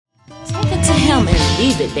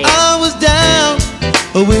believe it, Dad. I was down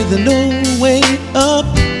with no way up,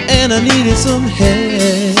 and I needed some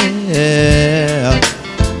help.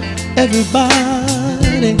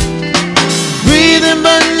 Everybody breathing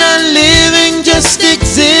but not living, just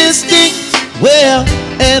existing. Well,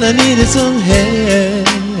 and I needed some help.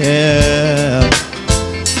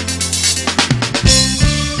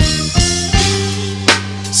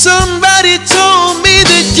 Somebody told me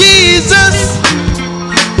that Jesus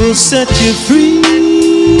will set you free.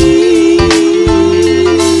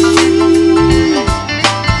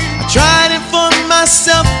 I tried it for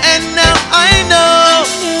myself, and now I know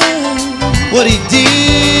what He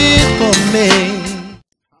did for me.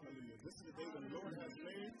 Hallelujah. This is the day the Lord has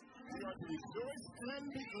made. We are to rejoice and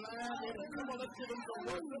be glad in it. Come on, let's give Him some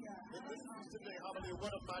worship in this house today. Hallelujah.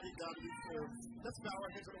 What a mighty God we serve. Let's bow our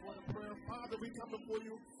heads in a word of prayer. Father, we come before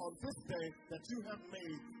you on this day that you have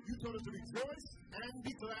made. You told us to rejoice and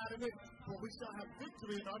be glad in it, for we shall have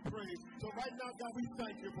victory in our praise. So right now, God, we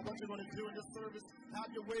thank you for what you're going to do in this service. Have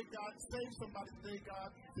your way, God. Save somebody today, God.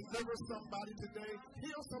 Deliver somebody today.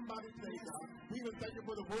 Heal somebody today, God. We even thank you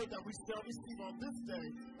for the word that we shall receive on this day.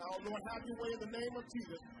 Now, Lord, have your way in the name of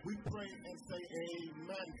Jesus. We pray and say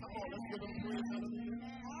amen. Come on, let's give Him praise. Hallelujah.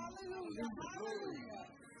 Hallelujah. Hallelujah.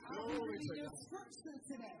 Glory to Your God. scripture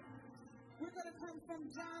today. We're going to come from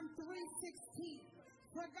John 3:16.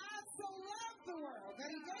 For God so loved the world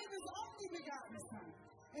that He gave His only begotten Son,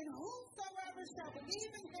 and whosoever shall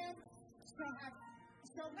believe in Him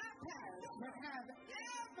shall not perish, but have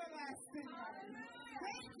everlasting life.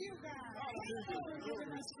 Thank you, God. Thank you for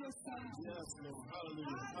giving us your Son. Yes, Lord.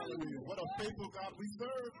 Hallelujah. Hallelujah. What a faithful God we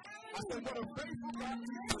serve. I said, what a faithful God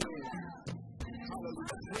we serve. Hallelujah.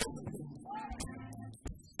 Hallelujah.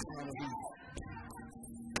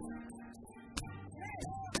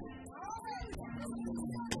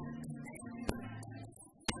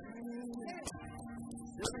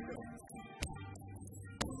 Here we go.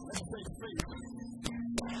 Let's say faith.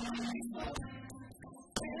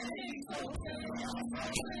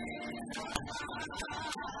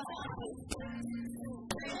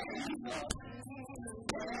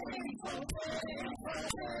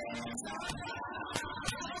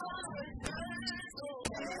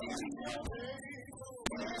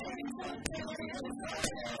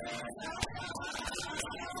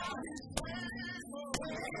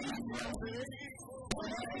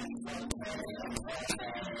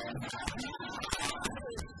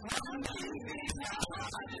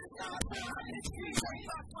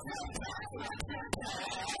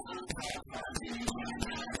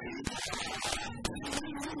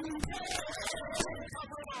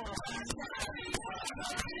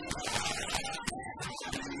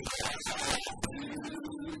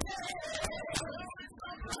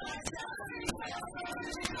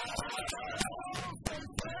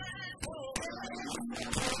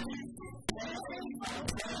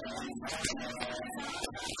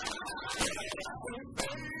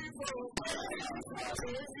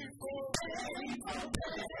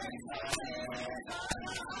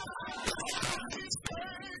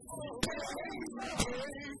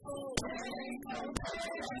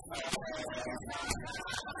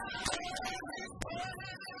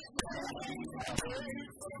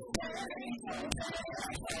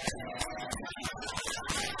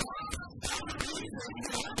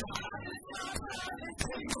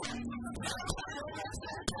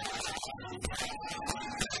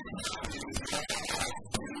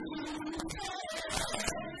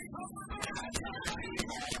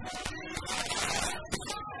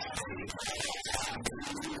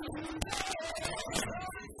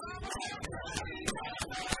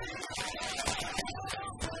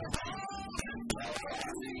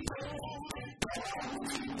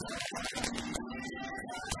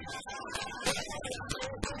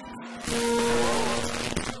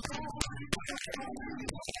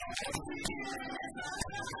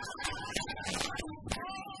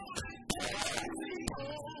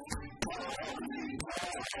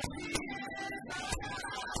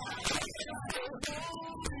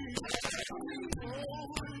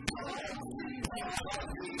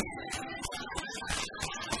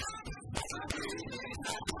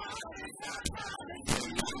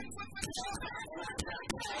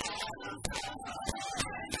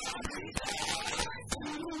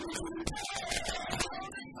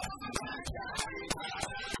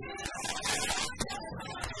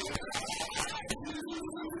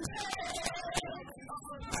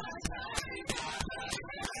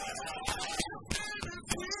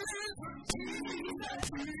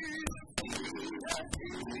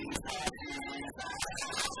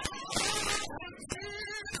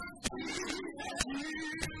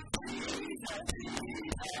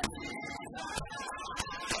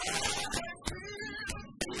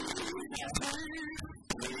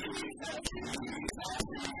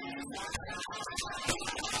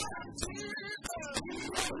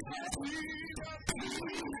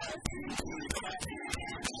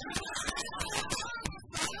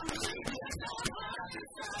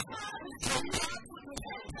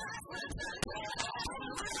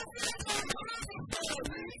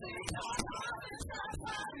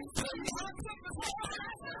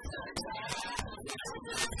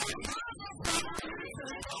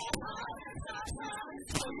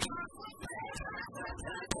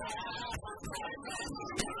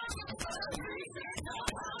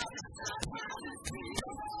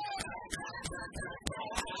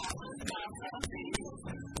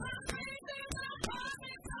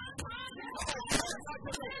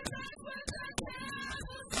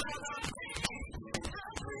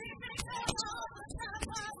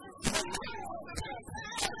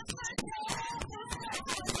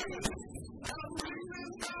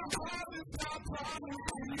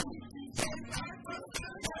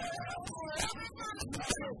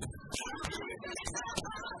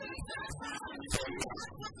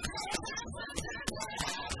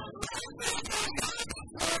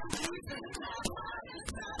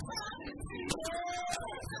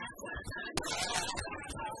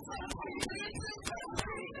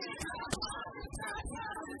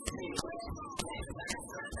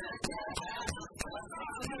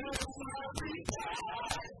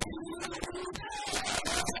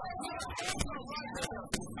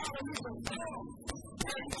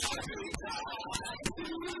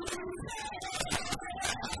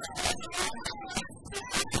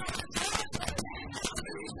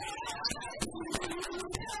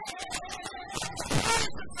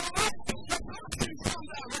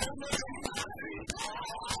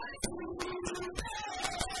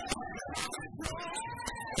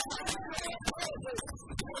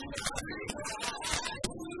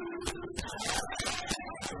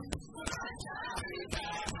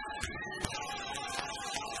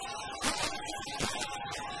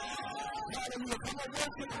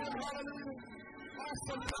 Hallelujah.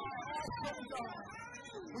 Awesome God. Awesome God.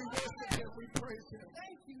 We worship Him. We praise Him.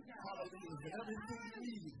 Hallelujah. Everything you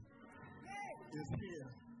need is here.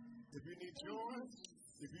 If you need joy,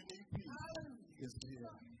 if you need peace, it's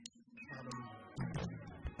here. Hallelujah.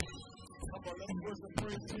 Come on, let's worship the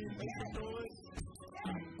praise team. Make some noise.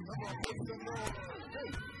 Come on, make some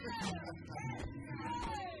noise.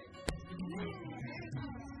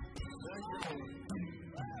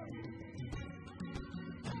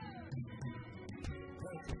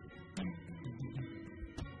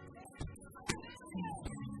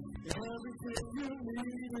 Everything you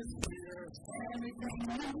need is here. Everything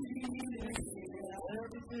you need is here.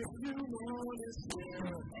 Everything you want is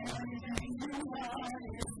here. Everything you want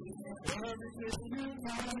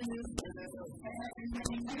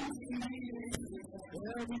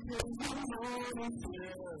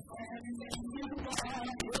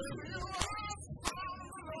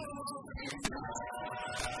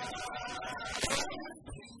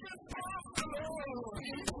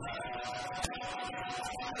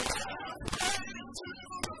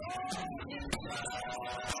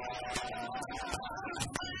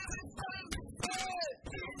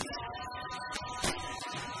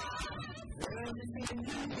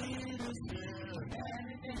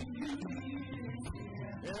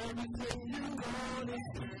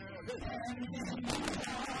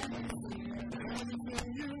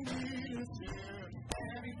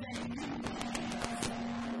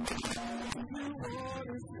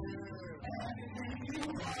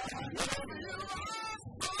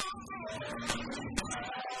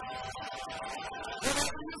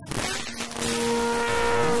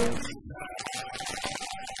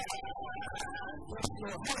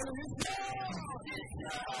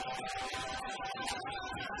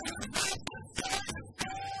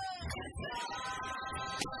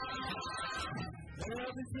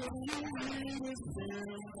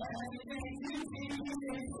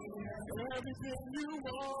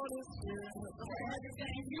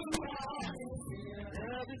is here.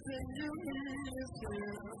 Everything you want is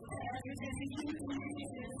here. Everything you need is here.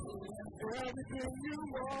 Everything you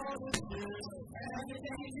want is here.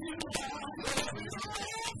 Everything you want is here.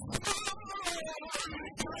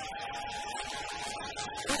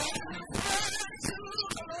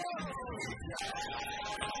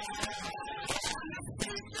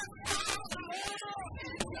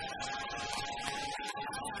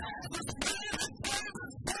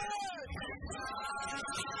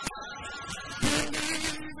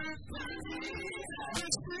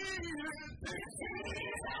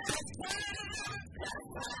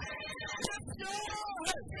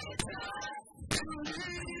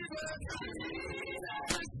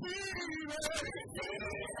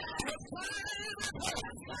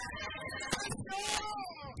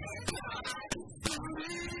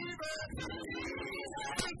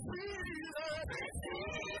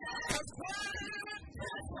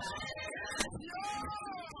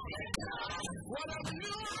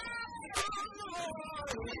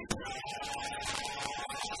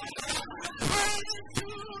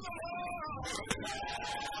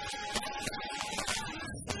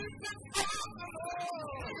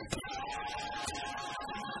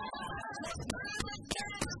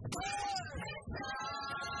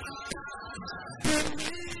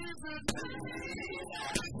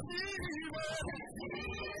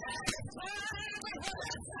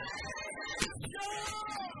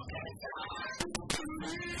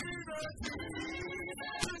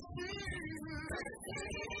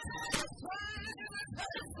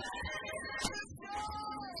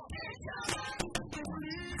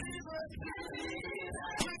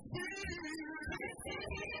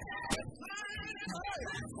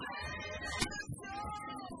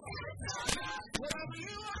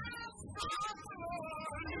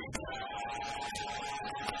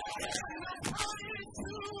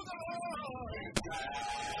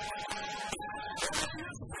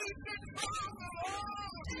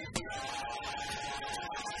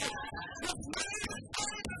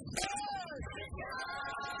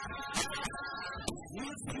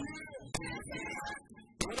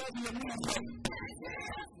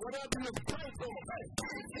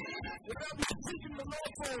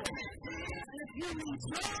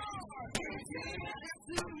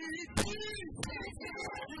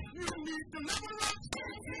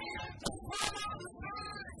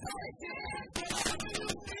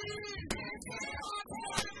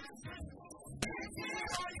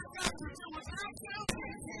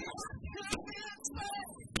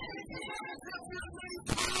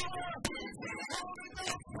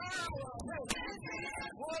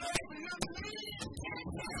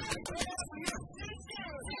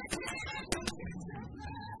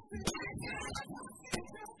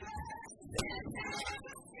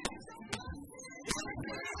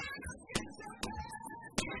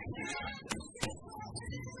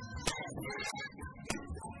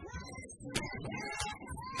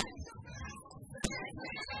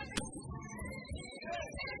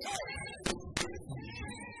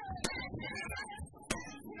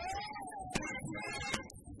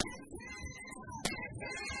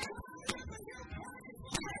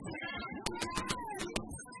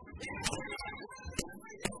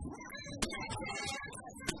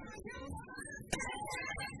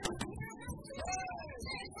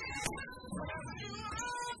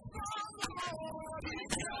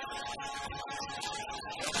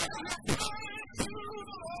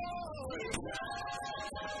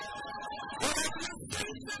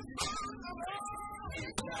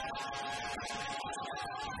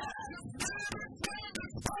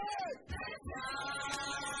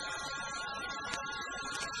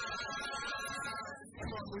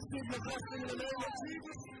 Receive your blessing in the name of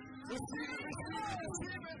Jesus. Receive it,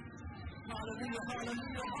 receive it. Hallelujah,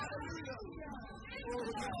 hallelujah, hallelujah.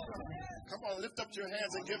 Come on, lift up your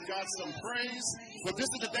hands and give God some praise. For this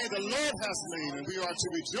is the day the Lord has made, and we are to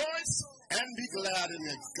rejoice and be glad in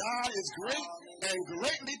it. God is great and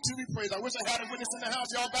greatly to be praised. I wish I had a witness in the house.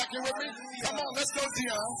 Y'all back here with me? Come on, let's go,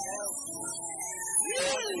 Dion.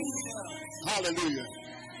 Hallelujah.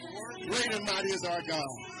 Great and mighty is our God.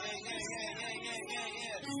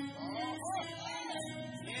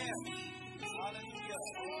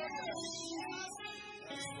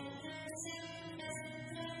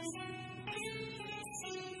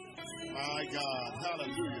 My God,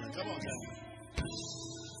 hallelujah. Come on, Captain.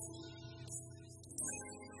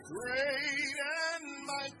 Great and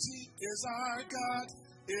mighty is our God,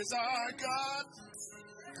 is our God.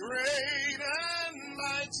 Great and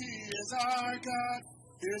mighty is our God,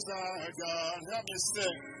 is our God. Help me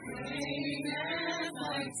sing. Great and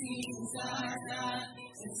mighty is our God,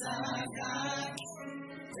 is our God.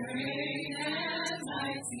 Great and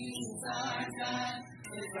mighty is our God.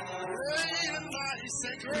 Great and mighty,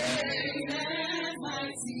 say great. Great and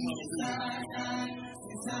mighty is our God,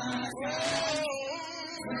 is our God.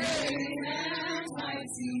 Great and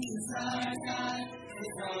mighty is our God,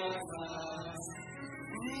 is our God.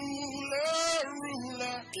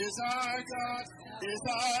 Ruler is our God, is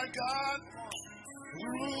our God.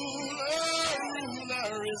 Ruler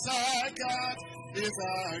is our God, is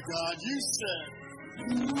our God. You said.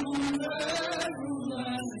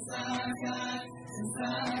 Ruler is our God.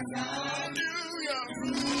 Hallelujah.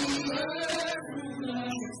 Ruler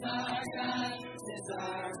is our God, is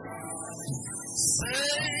our God.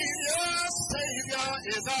 Savior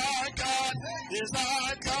is our God, is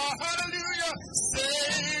our God. Hallelujah.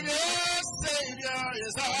 Savior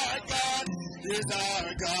is our God, is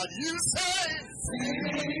our God. You say.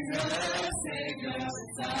 Savior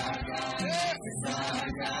is our God, is our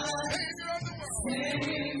God.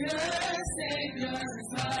 Savior is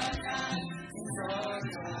our God.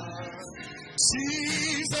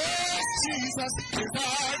 Jesus is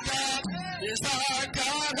our God, is our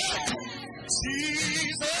God.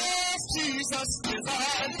 Jesus is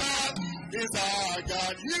our God, is our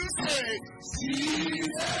God. You say,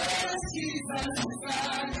 Jesus is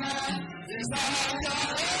our God, is our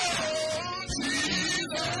God.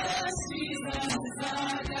 Jesus is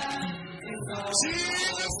our God, is our God.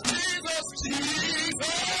 Jesus.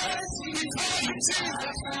 We call you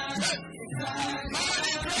Jesus.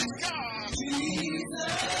 Mighty great God.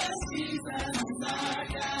 Jesus is our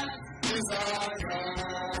God, Is our God.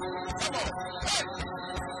 Come on. Hey.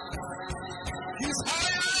 He's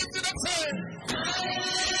high and lifted up there.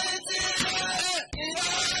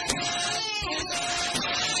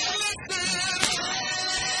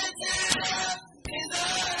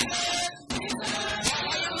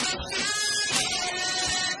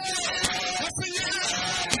 Yes, he is.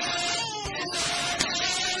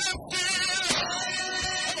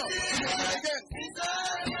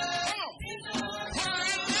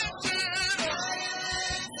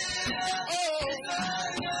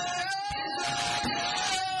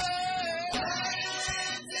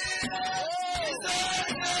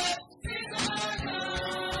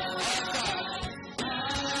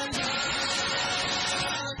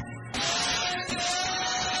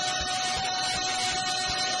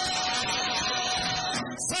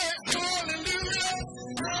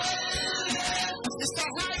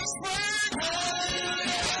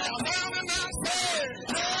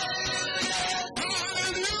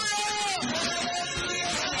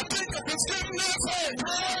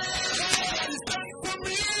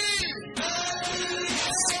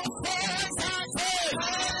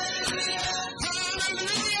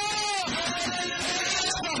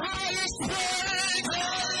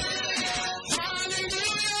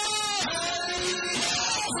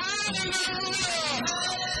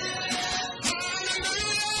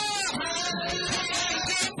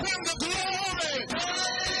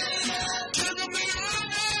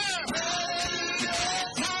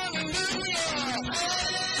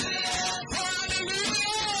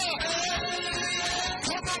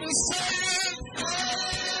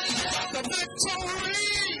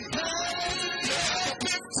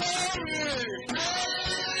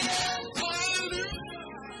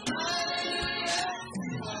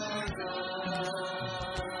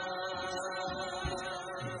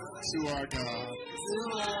 To our God.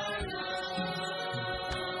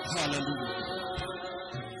 Hallelujah.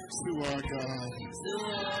 To our God.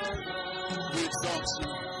 We exalt you.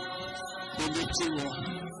 We lift you up.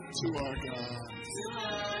 To our God. To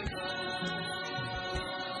our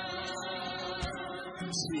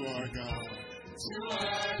God. To our God. To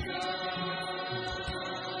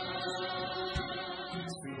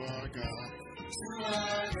our God.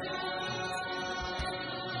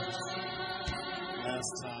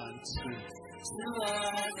 Last time, to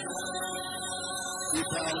our God. We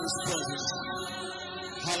bow in His presence.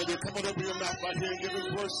 Hallelujah. Come on, open your mouth right here and give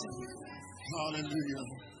Him worship. Hallelujah.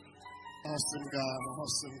 Awesome God.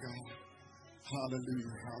 Awesome God.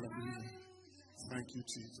 Hallelujah. Hallelujah. Thank you,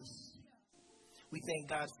 Jesus. We thank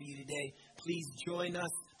God for you today. Please join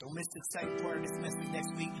us. Don't miss the exciting part of this message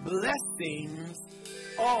next week. Blessings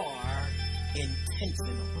are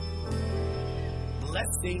intentional.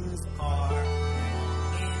 Blessings are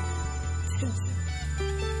intentional.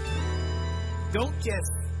 Don't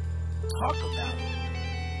just talk about it.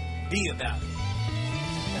 Be about it.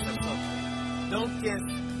 That's what I'm talking about. Don't just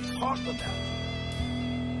talk about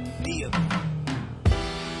it. Be about it.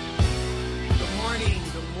 Good morning.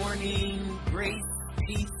 Good morning. Grace,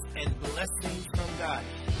 peace, and blessings from God.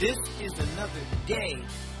 This is another day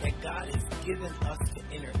that God has given us to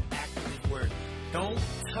interact with His Word. Don't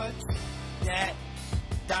touch that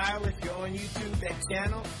dial if you're on YouTube, that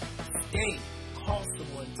channel. Stay. Call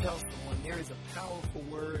someone. Tell someone. There is a powerful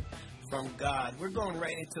word from God. We're going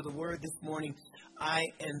right into the Word this morning. I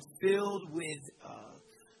am filled with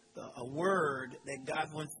a word that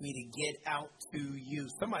God wants me to get out to you.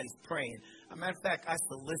 Somebody's praying. As a matter of fact, I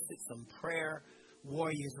solicit some prayer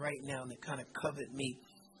warriors right now that kind of covet me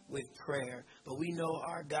with prayer. But we know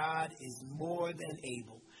our God is more than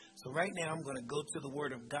able. So right now I'm going to go to the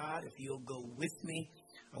Word of God. If you'll go with me,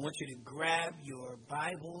 I want you to grab your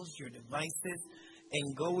Bibles, your devices,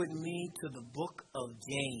 and go with me to the book of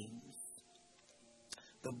James.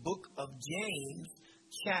 The book of James,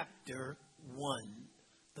 chapter 1.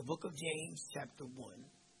 The book of James, chapter 1.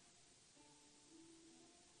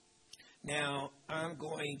 Now, I'm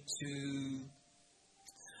going to,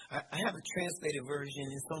 I have a translated version,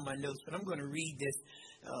 it's on my notes, but I'm going to read this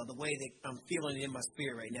the way that I'm feeling it in my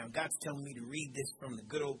spirit right now. God's telling me to read this from the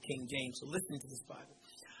good old King James, so listen to this Bible.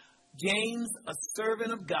 James, a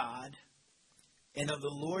servant of God and of the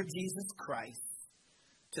Lord Jesus Christ,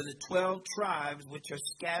 to the 12 tribes which are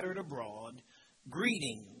scattered abroad,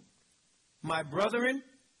 greeting. My brethren,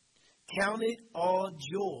 count it all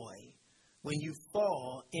joy when you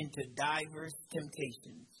fall into diverse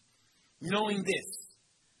temptations, knowing this,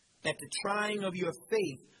 that the trying of your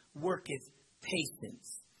faith worketh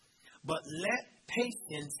patience. But let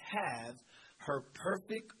patience have her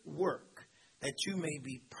perfect work, that you may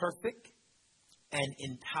be perfect and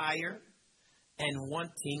entire and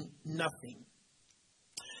wanting nothing.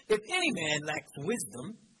 If any man lacks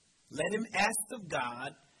wisdom, let him ask of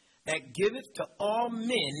God, that giveth to all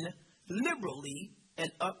men liberally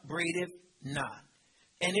and upbraideth not,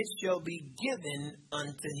 and it shall be given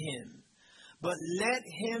unto him. But let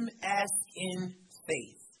him ask in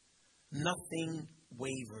faith, nothing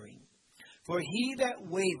wavering. For he that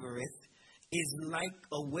wavereth is like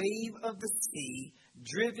a wave of the sea,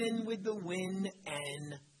 driven with the wind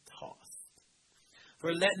and tossed.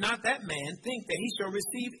 For let not that man think that he shall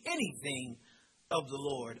receive anything of the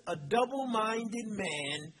Lord. A double-minded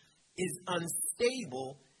man is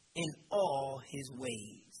unstable in all his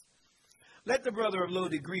ways. Let the brother of low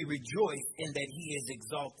degree rejoice in that he is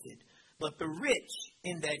exalted, but the rich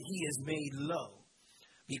in that he is made low.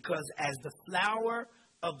 Because as the flower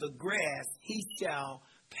of the grass he shall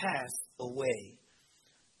pass away.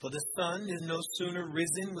 For the sun is no sooner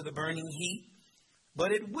risen with a burning heat,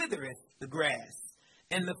 but it withereth the grass,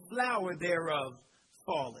 and the flower thereof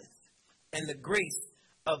falleth, and the grace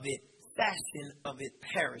of it, fashion of it,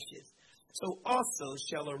 perisheth. So also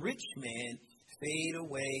shall a rich man fade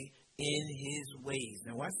away in his ways.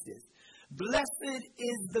 Now watch this. Blessed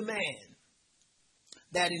is the man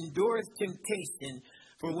that endureth temptation,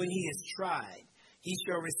 for when he is tried, he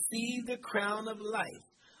shall receive the crown of life,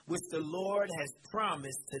 which the Lord has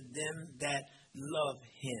promised to them that love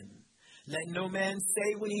him. Let no man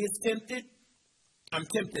say when he is tempted, I'm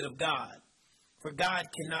tempted of God. For God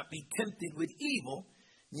cannot be tempted with evil,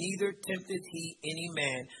 neither tempteth he any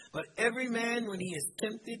man. But every man, when he is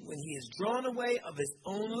tempted, when he is drawn away of his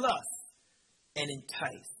own lust and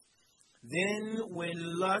enticed. Then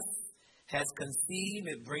when lust has conceived,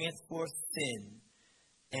 it bringeth forth sin.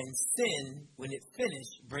 And sin, when it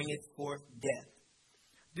finished, bringeth forth death.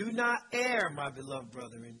 Do not err, my beloved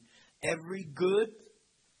brethren. Every good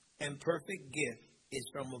and perfect gift is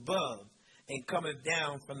from above, and cometh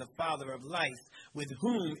down from the Father of lights, with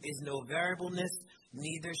whom is no variableness,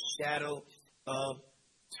 neither shadow of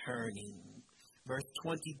turning. Verse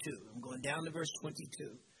 22. I'm going down to verse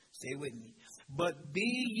 22. Stay with me. But be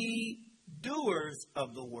ye doers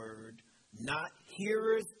of the word, not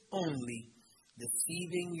hearers only,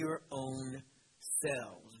 deceiving your own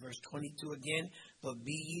selves. Verse 22 again. But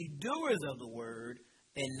be ye doers of the word,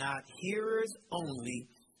 and not hearers only,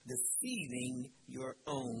 deceiving your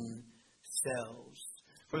own selves.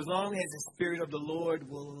 For as long as the Spirit of the Lord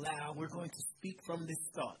will allow, we're going to speak from this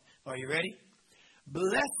thought. Are you ready?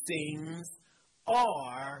 Blessings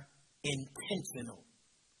are intentional.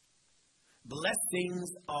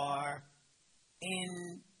 Blessings are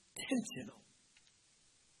intentional.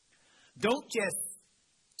 Don't just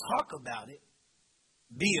talk about it,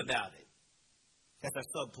 be about it. That's our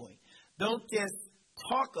sub point. Don't just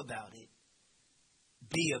talk about it,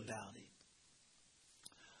 be about it.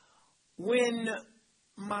 When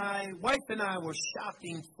my wife and I were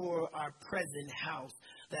shopping for our present house,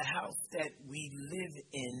 the house that we live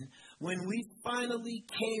in, when we finally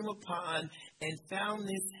came upon and found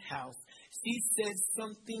this house, she said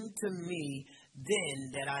something to me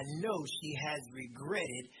then that I know she has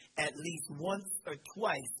regretted at least once or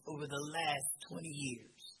twice over the last 20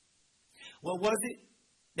 years. What was it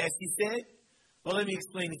that she said? Well, let me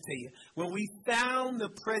explain it to you. When we found the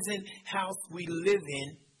present house we live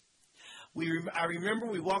in, I remember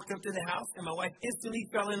we walked up to the house, and my wife instantly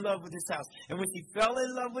fell in love with this house. And when she fell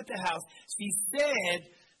in love with the house, she said,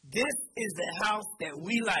 "This is the house that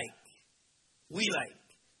we like." We like.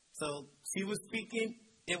 So she was speaking,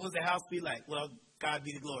 it was the house we like. Well, God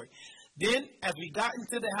be the glory. Then, as we got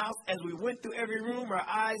into the house, as we went through every room, our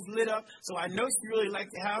eyes lit up. So I know she really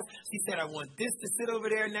liked the house. She said, "I want this to sit over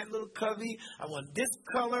there in that little cubby. I want this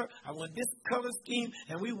color. I want this color scheme."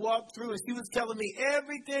 And we walked through, and she was telling me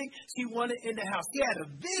everything she wanted in the house. She had a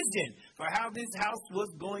vision for how this house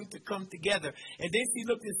was going to come together. And then she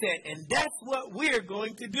looked and said, "And that's what we're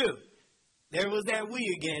going to do." There was that "we"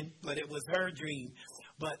 again, but it was her dream.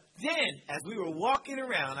 But then, as we were walking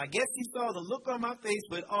around, I guess she saw the look on my face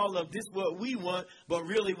with all of this what we want, but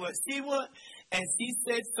really what she wants. And she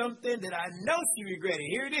said something that I know she regretted.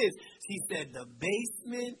 Here it is. She said, "The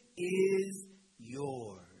basement is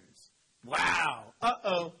yours." Wow.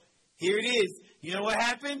 Uh-oh. Here it is. You know what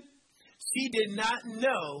happened? She did not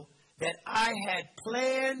know that I had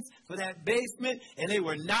plans for that basement, and they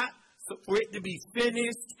were not for it to be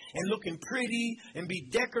finished and looking pretty and be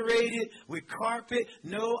decorated with carpet.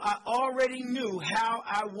 No, I already knew how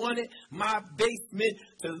I wanted my basement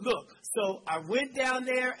to look. So I went down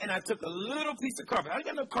there and I took a little piece of carpet. I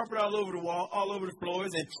got no carpet all over the wall, all over the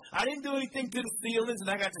floors, and I didn't do anything to the ceilings, and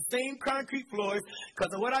I got the same concrete floors,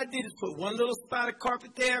 because what I did is put one little spot of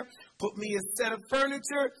carpet there, put me a set of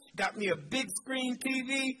furniture, got me a big screen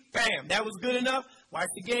TV, bam, that was good enough. Watch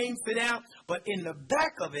the game, sit down. But in the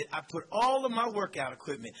back of it, I put all of my workout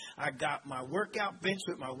equipment. I got my workout bench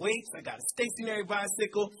with my weights. I got a stationary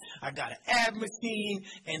bicycle. I got an ab machine.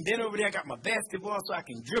 And then over there, I got my basketball so I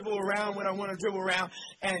can dribble around when I want to dribble around.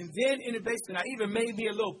 And then in the basement, I even made me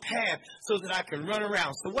a little path so that I can run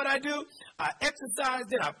around. So what I do, I exercise,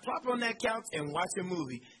 then I plop on that couch and watch a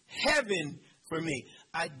movie. Heaven for me.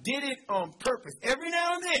 I did it on purpose. Every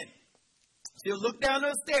now and then, she'll look down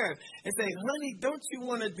those stairs and say, "Honey, don't you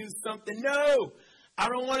want to do something?" No, I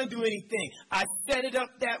don't want to do anything. I set it up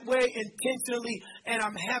that way intentionally, and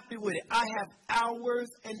I'm happy with it. I have hours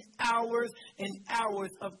and hours and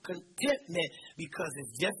hours of contentment because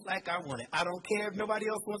it's just like I want it. I don't care if nobody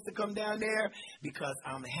else wants to come down there because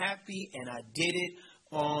I'm happy and I did it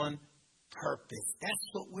on purpose. That's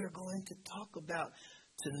what we're going to talk about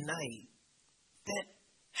tonight. That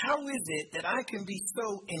how is it that I can be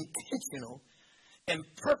so intentional and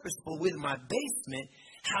purposeful with my basement,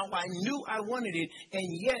 how I knew I wanted it,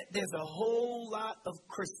 and yet there's a whole lot of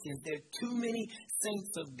Christians, there are too many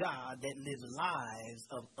saints of God that live lives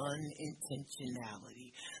of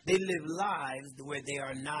unintentionality. They live lives where they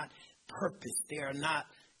are not purposed, they are not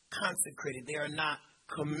consecrated, they are not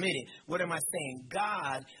committed. What am I saying?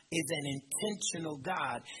 God is an intentional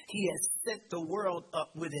God. He has set the world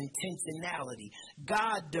up with intentionality.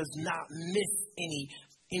 God does not miss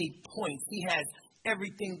any points. He has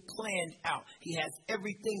everything planned out. He has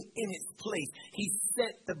everything in its place. He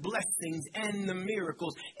set the blessings and the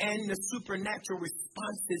miracles and the supernatural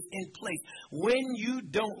responses in place. When you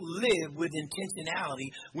don't live with intentionality,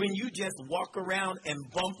 when you just walk around and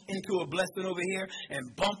bump into a blessing over here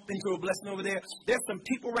and bump into a blessing over there, there's some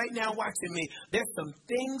people right now watching me. There's some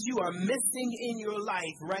things you are missing in your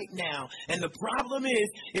life right now. And the problem is,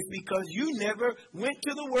 it's because you never went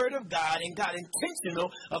to the Word of God and got intentional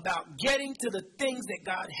about getting to the things that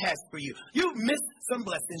God has for you. You missed some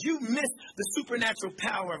blessings. You missed the supernatural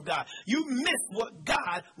power of God. You missed what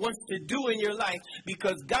God wants to do in your life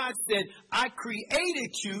because God said, I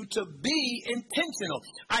created you to be intentional.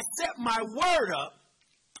 I set my word up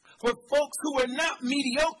for folks who are not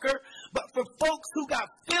mediocre, but for folks who got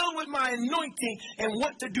filled with my anointing and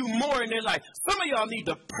want to do more in their life. Some of y'all need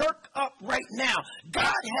to perk up right now. God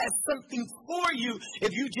has something for you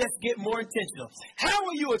if you just get more intentional. How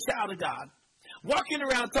are you a child of God? Walking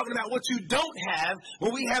around talking about what you don't have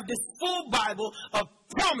when we have this full Bible of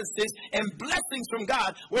promises and blessings from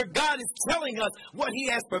God where God is telling us what he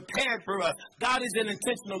has prepared for us. God is an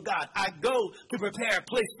intentional God. I go to prepare a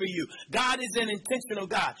place for you. God is an intentional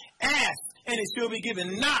God. Ask and it shall be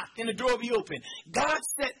given. Knock and the door will be open. God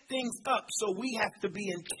set things up so we have to be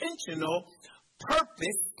intentional,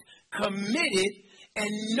 purposed, committed, and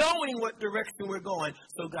knowing what direction we're going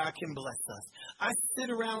so God can bless us. I sit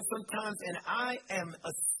around sometimes and I am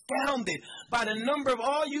astounded by the number of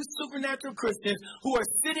all you supernatural Christians who are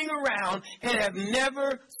sitting around and have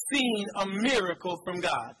never seen a miracle from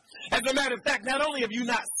God. As a matter of fact, not only have you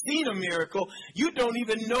not seen a miracle, you don't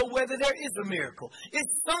even know whether there is a miracle.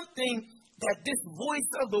 It's something that this voice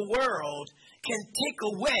of the world can take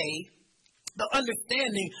away the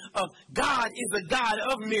understanding of God is a God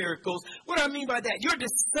of miracles. What do I mean by that? Your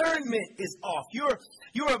discernment is off.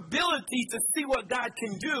 Your ability to see what God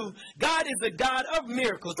can do. God is a God of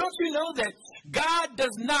miracles. Don't you know that God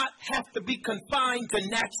does not have to be confined to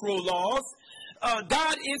natural laws?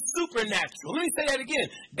 God is supernatural. Let me say that again.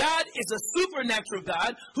 God is a supernatural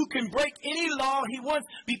God who can break any law he wants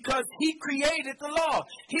because he created the law.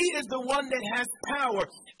 He is the one that has power.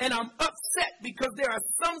 And I'm upset because there are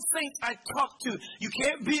some saints I talk to. You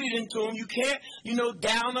can't beat it into them. You can't,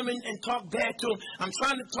 down them and talk bad to them. I'm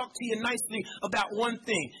trying to talk to you nicely about one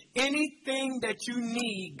thing. Anything that you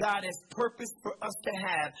need, God has purposed for us to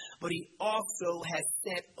have, but he also has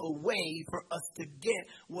set a way for us to get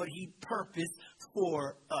what he purposed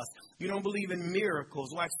for us. You don't believe in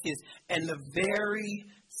miracles. Watch this. And the very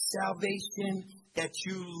salvation that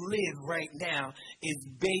you live right now is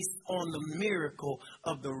based on the miracle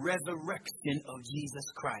of the resurrection of Jesus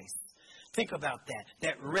Christ. Think about that.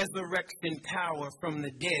 That resurrection power from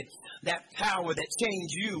the dead. That power that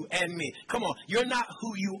changed you and me. Come on. You're not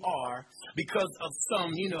who you are because of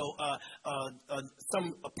some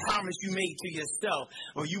promise you made to yourself.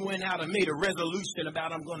 Or you went out and made a resolution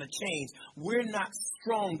about I'm going to change. We're not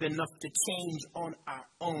strong enough to change on our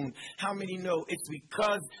own. How many know it's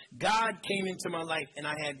because God came into my life and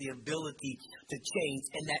I had the ability to change.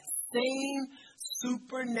 And that same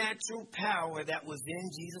supernatural power that was in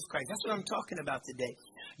Jesus Christ. That's what I'm talking about today.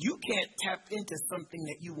 You can't tap into something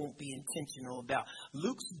that you won't be intentional about.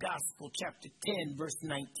 Luke's Gospel, chapter 10, verse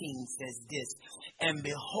 19 says this, and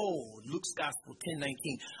behold, Luke's Gospel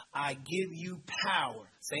 10:19, I give you power,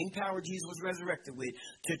 same power Jesus was resurrected with,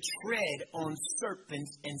 to tread on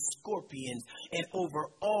serpents and scorpions and over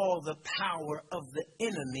all the power of the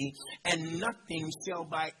enemy, and nothing shall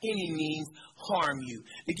by any means harm you.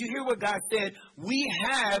 Did you hear what God said? We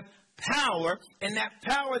have power, and that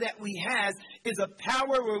power that we have is a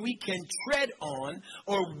power where we can tread on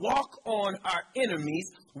or walk on our enemies,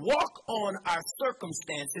 walk on our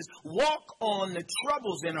circumstances, walk on the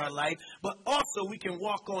troubles in our life, but also we can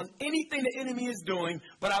walk on anything the enemy is doing.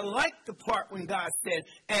 But I like the part when God said,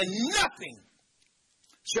 and nothing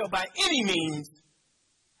shall by any means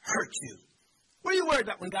hurt you. What are you worried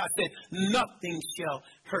about when God said, nothing shall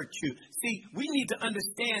hurt you? See, we need to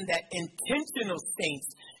understand that intentional saints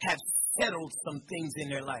have settled some things in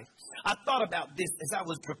their life. I thought about this as I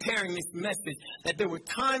was preparing this message, that there were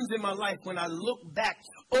times in my life when I look back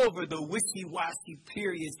over the wishy-washy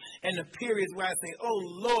periods and the periods where I say, oh,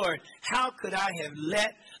 Lord, how could I have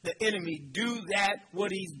let the enemy do that,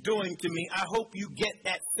 what he's doing to me? I hope you get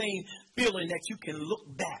that same feeling that you can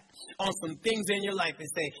look back on some things in your life and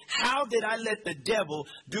say, how did I let the devil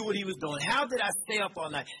do what he was doing? How did I stay up all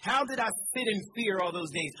night? How did I sit in fear all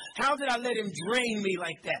those days? How did I let him drain me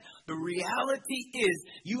like that? The reality is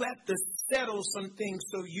you have to settle some things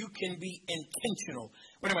so you can be intentional.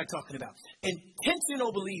 What am I talking about?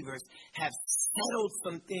 Intentional believers have settled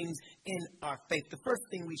some things in our faith. The first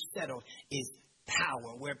thing we settle is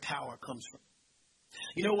power, where power comes from.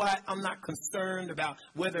 You know why I'm not concerned about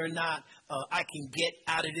whether or not I can get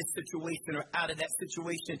out of this situation or out of that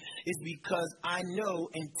situation is because I know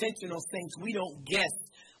intentional saints, we don't guess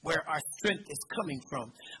where our strength is coming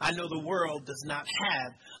from. I know the world does not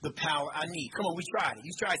have the power I need. Come on, we tried it.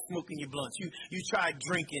 You tried smoking your blunts. You tried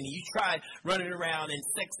drinking. You tried running around and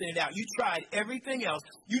sexing it out. You tried everything else.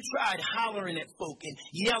 You tried hollering at folk and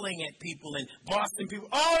yelling at people and bossing people.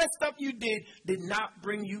 All that stuff you did not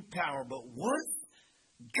bring you power. But once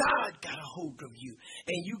God got a hold of you,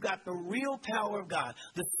 and you got the real power of God.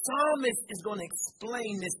 The psalmist is going to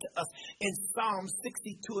explain this to us in Psalm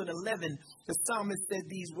 62 and 11. The psalmist said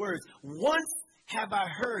these words, "Once have I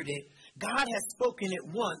heard it, God has spoken it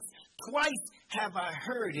once, twice have I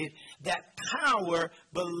heard it, that power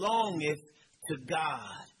belongeth to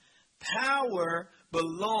God." Power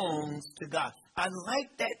belongs to God. I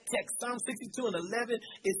like that text. Psalm 62 and 11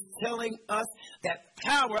 is telling us that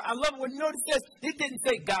power. I love what notice says. It didn't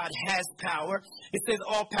say God has power. It says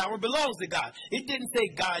all power belongs to God. It didn't say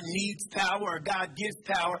God needs power or God gives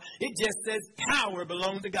power. It just says power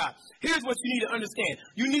belongs to God. Here's what you need to understand.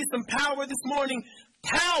 You need some power this morning.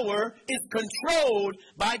 Power is controlled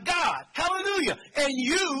by God. Hallelujah. And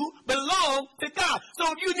you belong to God.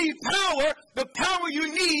 So if you need power, the power you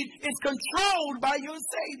need is controlled by your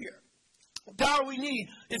Savior. The power we need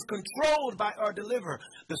is controlled by our deliverer.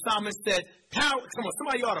 The psalmist said, power, come on,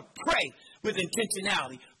 somebody ought to pray with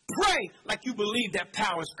intentionality. Pray like you believe that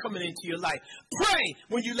power is coming into your life. Pray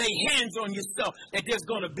when you lay hands on yourself that there's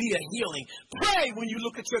going to be a healing. Pray when you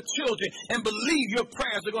look at your children and believe your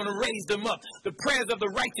prayers are going to raise them up. The prayers of the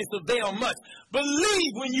righteous avail much.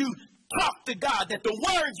 Believe when you talk to God that the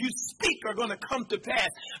words you speak are going to come to pass,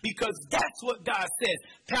 because that's what God says.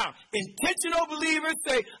 Power. Intentional believers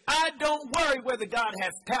say, I don't worry whether God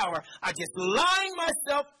has power. I just line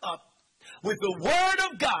myself up with the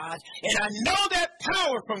word of God, and I know that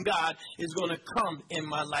power from God is going to come in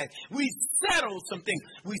my life. We settled some things.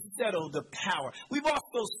 We settled the power. We've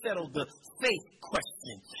also settled the faith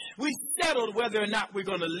question. We settled whether or not we're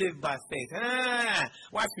going to live by faith.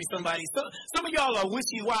 Watch me, somebody. Some of y'all are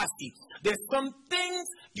wishy-washy. There's some things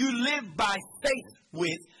you live by faith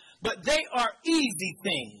with, but they are easy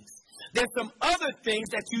things. There's some other things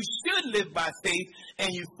that you should live by faith, and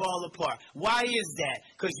you fall apart. Why is that?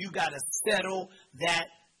 Because you got to settle that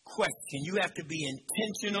question. You have to be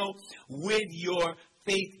intentional with your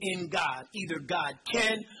faith in God. Either God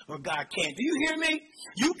can or God can't. Do you hear me?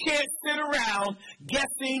 You can't sit around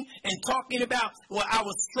guessing and talking about, well, I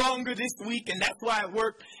was stronger this week, and that's why it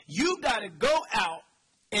worked. You got to go out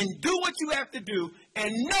and do what you have to do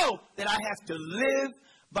and know that I have to live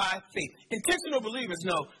by faith. Intentional believers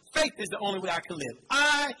know faith is the only way I can live.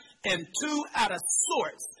 I am too out of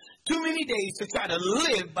sorts, too many days to try to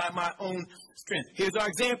live by my own strength. Here's our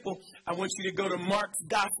example. I want you to go to Mark's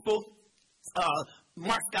Gospel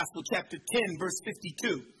chapter 10, verse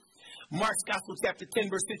 52. Mark's Gospel chapter 10,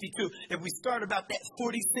 verse 52. If we start about that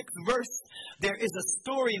 46th verse, there is a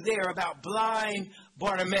story there about blind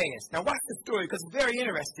Bartimaeus. Now watch the story because it's very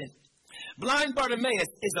interesting. Blind Bartimaeus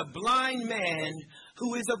is a blind man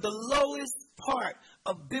who is of the lowest part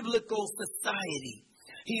of biblical society.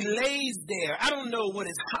 He lays there. I don't know what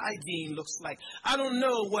his hygiene looks like. I don't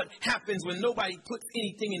know what happens when nobody puts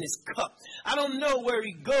anything in his cup. I don't know where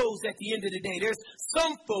he goes at the end of the day. There's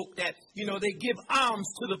some folk that, they give alms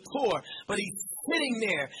to the poor, but he's sitting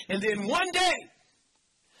there. And then one day,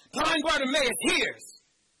 blind Bartimaeus hears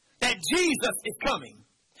that Jesus is coming.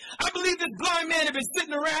 I believe this blind man had been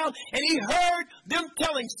sitting around and he heard them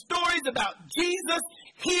telling stories about Jesus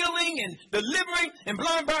healing and delivering, and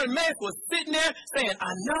blind Bartimaeus was sitting there saying,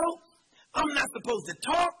 I know I'm not supposed to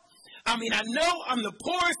talk. I know I'm the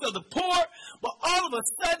poorest of the poor, but all of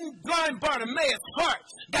a sudden, blind Bartimaeus' heart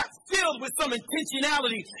got filled with some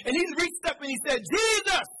intentionality, and he reached up and he said,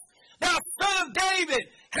 Jesus, thou son of David,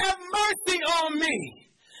 have mercy on me.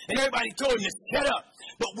 And everybody told him to shut up.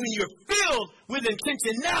 But when you're filled with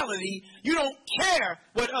intentionality, you don't care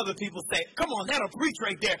what other people say. Come on, that'll preach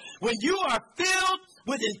right there. When you are filled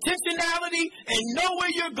with intentionality and know where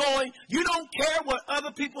you're going, you don't care what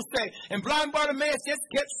other people say. And blind Bartimaeus just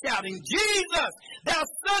kept shouting, Jesus, thou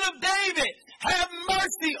son of David, have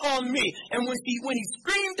mercy on me. And when he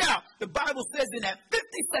screamed out, the Bible says in that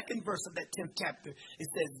 52nd verse of that 10th chapter, it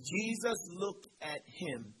says, Jesus looked at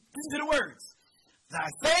him. Listen to the words. Thy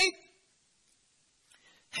faith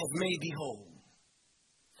has made thee whole.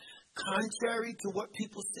 Contrary to what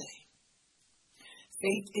people say,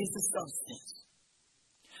 faith is the substance.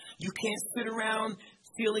 You can't sit around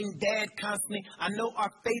feeling bad constantly. I know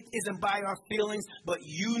our faith isn't by our feelings, but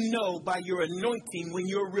you know by your anointing when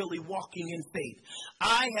you're really walking in faith.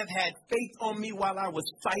 I have had faith on me while I was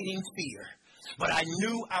fighting fear, but I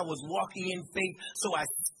knew I was walking in faith, so I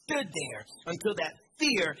stood there until that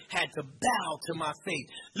fear had to bow to my faith.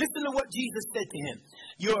 Listen to what Jesus said to him.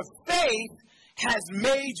 Your faith has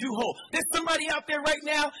made you whole. There's somebody out there right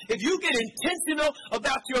now, if you get intentional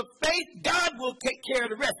about your faith, God will take care of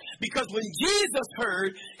the rest. Because when Jesus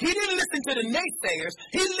heard, he didn't listen to the naysayers.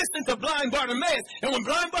 He listened to blind Bartimaeus. And when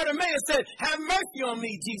blind Bartimaeus said, have mercy on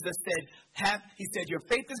me, Jesus said, he said, your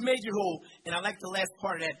faith has made you whole. And I like the last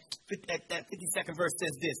part of that 52nd verse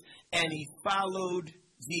says this, and he followed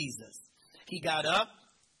Jesus. He got up,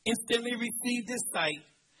 instantly received his sight,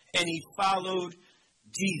 and he followed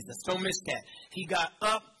Jesus. Don't miss that. He got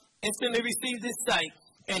up, instantly received his sight,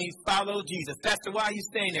 and he followed Jesus. Pastor, why are you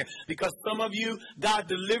staying there? Because some of you, God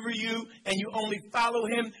deliver you, and you only follow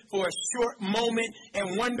him for a short moment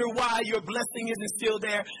and wonder why your blessing isn't still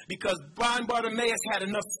there. Because blind Bartimaeus had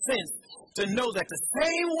enough sense to know that the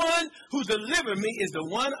same one who delivered me is the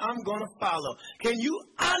one I'm going to follow. Can you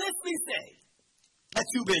honestly say that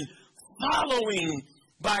you've been following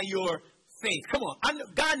by your faith? Come on.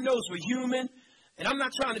 God knows we're human. And I'm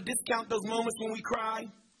not trying to discount those moments when we cry.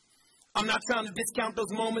 I'm not trying to discount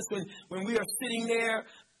those moments when we are sitting there,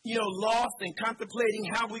 lost and contemplating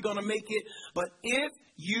how we're going to make it. But if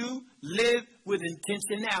you live with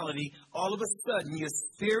intentionality, all of a sudden your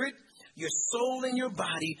spirit, your soul, and your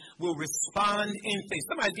body will respond in faith.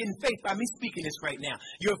 Somebody's getting faith by me speaking this right now.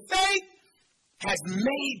 Your faith has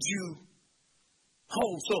made you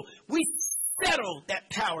whole. So we settle that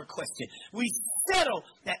power question. We settle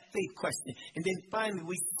that faith question. And then finally,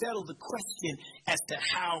 we settle the question as to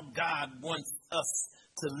how God wants us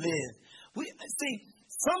to live. See,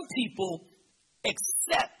 some people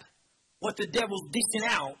accept what the devil's dishing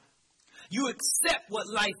out. You accept what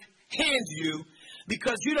life hands you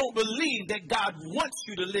because you don't believe that God wants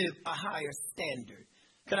you to live a higher standard.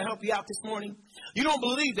 Can I help you out this morning? You don't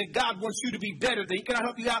believe that God wants you to be better than you. Can I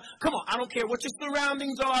help you out? Come on. I don't care what your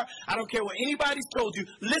surroundings are. I don't care what anybody's told you.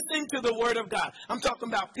 Listen to the word of God. I'm talking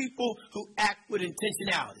about people who act with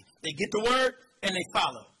intentionality. They get the word and they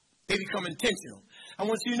follow. They become intentional. I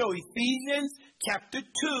want you to know Ephesians chapter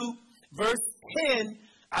 2, verse 10.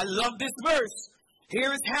 I love this verse.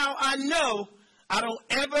 Here is how I know I don't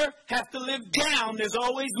ever have to live down. There's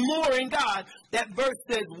always more in God. That verse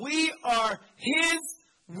says we are his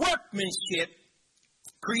workmanship,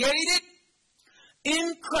 created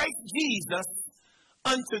in Christ Jesus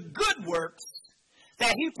unto good works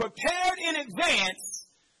that he prepared in advance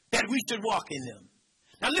that we should walk in them.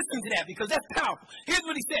 Now listen to that because that's powerful. Here's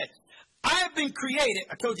what he said. I have been created.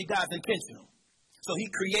 I told you God's intentional. So he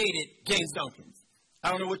created James Dunkins. I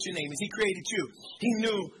don't know what your name is. He created you. He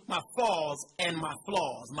knew my falls and my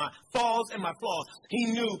flaws. My falls and my flaws. He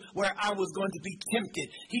knew where I was going to be tempted.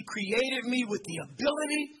 He created me with the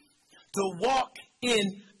ability to walk in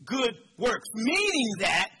good works. Meaning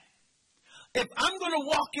that if I'm going to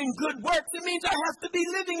walk in good works, it means I have to be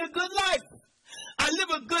living a good life. I live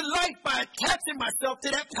a good life by attaching myself to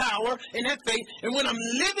that power and that faith. And when I'm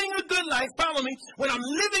living a good life, follow me, when I'm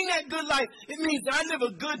living that good life, it means I live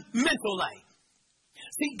a good mental life.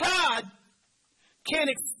 See, God can't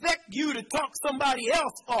expect you to talk somebody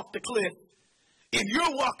else off the cliff if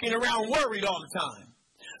you're walking around worried all the time.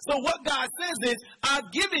 So what God says is,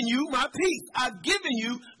 I've given you my peace. I've given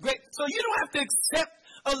you great. So you don't have to accept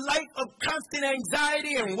a life of constant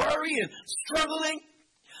anxiety and worry and struggling.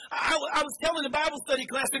 I was telling the Bible study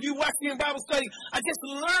class, if you watch me in Bible study, I just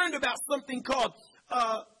learned about something called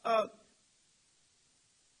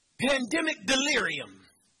pandemic delirium.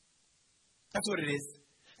 That's what it is.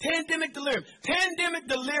 Pandemic delirium. Pandemic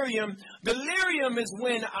delirium. Delirium is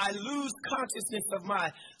when I lose consciousness of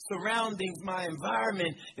my surroundings, my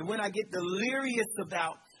environment. And when I get delirious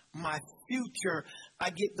about my future, I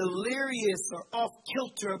get delirious or off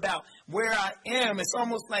kilter about where I am. It's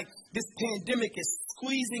almost like this pandemic is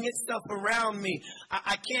squeezing itself around me.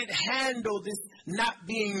 I can't handle this not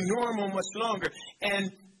being normal much longer.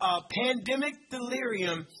 And pandemic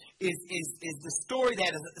delirium is the story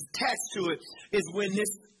that is attached to it, is when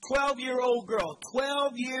this 12-year-old girl,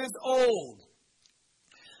 12 years old,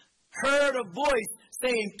 heard a voice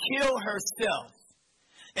saying, kill herself.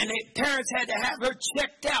 And the parents had to have her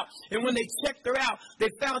checked out. And when they checked her out, they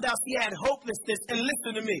found out she had hopelessness. And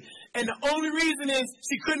listen to me. And the only reason is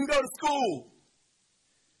she couldn't go to school.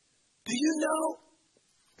 Do you know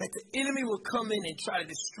that the enemy will come in and try to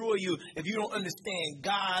destroy you if you don't understand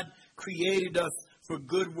God created us for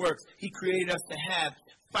good works. He created us to have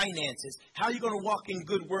finances? How are you going to walk in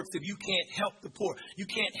good works if you can't help the poor? You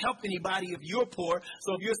can't help anybody if you're poor.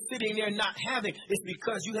 So if you're sitting there not having, it's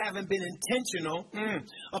because you haven't been intentional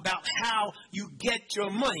about how you get your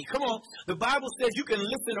money. Come on. The Bible says you can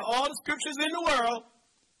listen to all the scriptures in the world,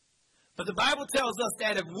 but the Bible tells us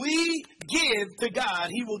that if we give to God,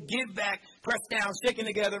 he will give back, pressed down, shaken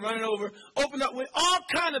together, running over, open up with all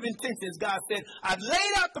kind of intentions. God said, I've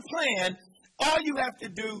laid out the plan. All you have to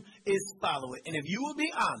do is follow it. And if you will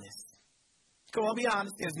be honest, come on, be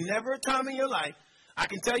honest. There's never a time in your life, I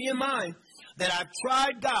can tell you in mine, that I've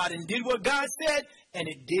tried God and did what God said, and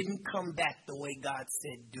it didn't come back the way God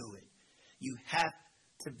said do it. You have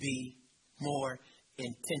to be more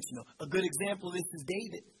intentional. A good example of this is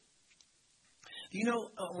David. You know,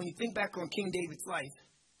 when you think back on King David's life,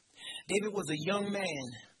 David was a young man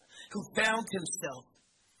who found himself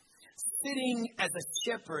sitting as a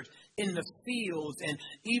shepherd in the fields. And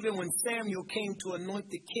even when Samuel came to anoint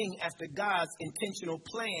the king after God's intentional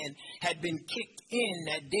plan had been kicked in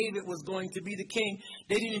that David was going to be the king,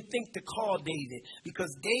 they didn't think to call David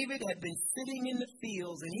because David had been sitting in the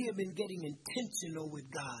fields and he had been getting intentional with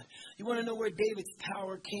God. You want to know where David's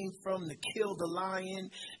power came from to kill the lion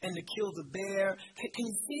and to kill the bear? Can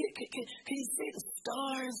you see it? Can you see the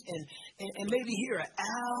stars and maybe hear an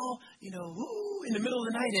owl, in the middle of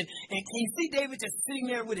the night? And can you see David just sitting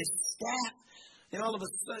there with his staff? And all of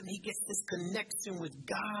a sudden he gets this connection with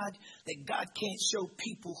God that God can't show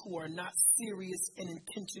people who are not serious and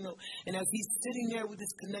intentional. And as he's sitting there with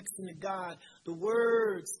this connection to God, the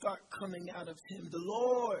words start coming out of him. The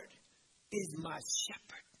Lord is my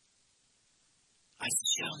shepherd. I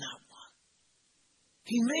shall not want.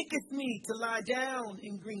 He maketh me to lie down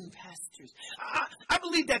in green pastures. I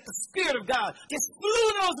believe that the Spirit of God just flew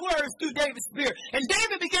those words through David's spirit. And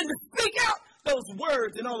David began to speak out those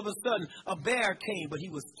words, and all of a sudden a bear came, but he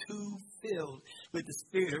was too filled with the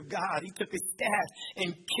Spirit of God. He took his staff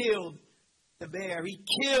and killed the bear. He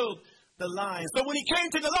killed the lion. So when he came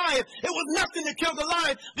to the lion, it was nothing to kill the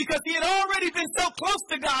lion because he had already been so close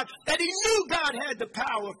to God that he knew God had the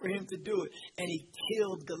power for him to do it. And he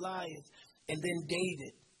killed Goliath. And then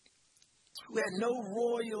David, who had no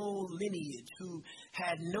royal lineage, who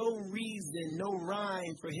had no reason, no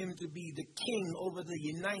rhyme for him to be the king over the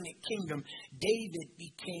United Kingdom, David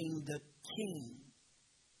became the king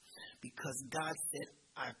because God said,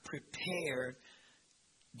 I prepared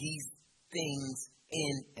these things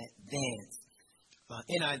in advance.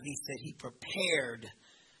 NIV said he prepared.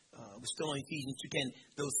 We're still in Ephesians 2:10,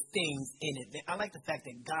 those things in advance. I like the fact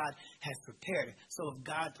that God has prepared it. So if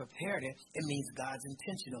God prepared it, it means God's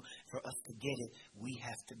intentional. For us to get it, we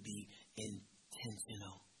have to be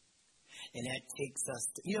intentional. And that takes us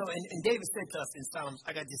to, and David said to us in Psalms,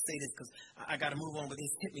 I got to just say this because I got to move on, but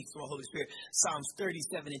this hit me through the Holy Spirit. Psalms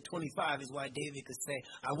 37 and 25 is why David could say,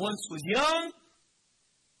 I once was young,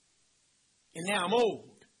 and now I'm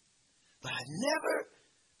old, but I've never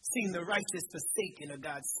seen the righteous forsaken or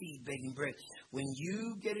God's seed begging bread. When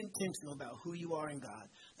you get intentional about who you are in God,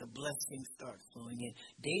 the blessings start flowing in.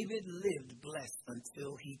 David lived blessed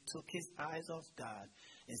until he took his eyes off God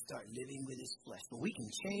and started living with his flesh. But we can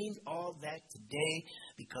change all that today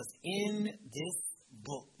because in this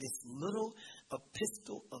book, this little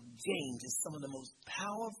epistle of James is some of the most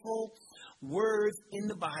powerful words in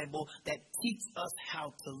the Bible that teach us how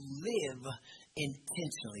to live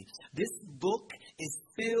intentionally. This book is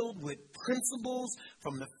filled with principles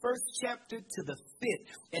from the first chapter to the fifth.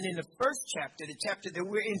 And in the first chapter, the chapter that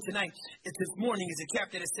we're in tonight, this morning, is a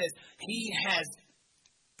chapter that says he has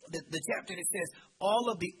the chapter that says all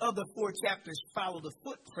of the other 4 chapters follow the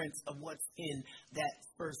footprints of what's in that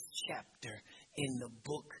first chapter in the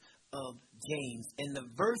book of James. And the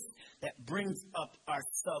verse that brings up our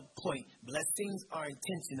sub point, blessings are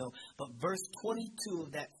intentional, but verse 22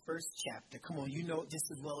 of that first chapter, come on, you know it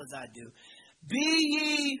just as well as I do. Be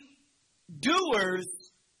ye doers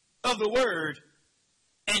of the word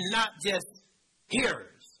and not just hearers.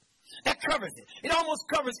 That covers it. It almost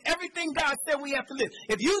covers everything God said we have to live.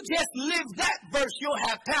 If you just live that verse, you'll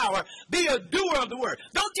have power. Be a doer of the word.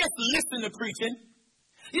 Don't just listen to preaching.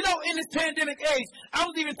 In this pandemic age, I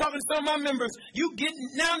was even talking to some of my members,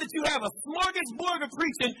 now that you have a smorgasbord of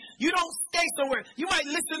preaching, you don't stay somewhere. You might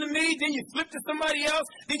listen to me, then you flip to somebody else,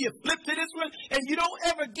 then you flip to this one, and you don't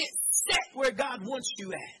ever get set where God wants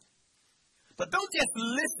you at. But don't just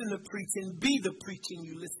listen to preaching, be the preaching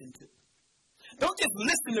you listen to. Don't just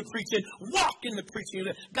listen to preaching, walk in the preaching.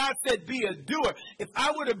 God said be a doer. If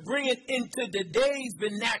I were to bring it into today's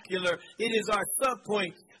vernacular, it is our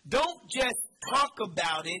subpoint. Don't just talk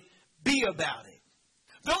about it, be about it.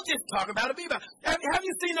 Don't just talk about it, be about it. Have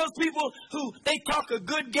you seen those people who, they talk a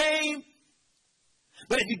good game,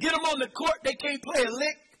 But if you get them on the court, they can't play a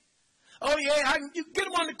lick. Oh, yeah, you get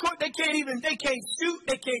them on the court, they can't shoot,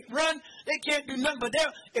 they can't run, they can't do nothing. But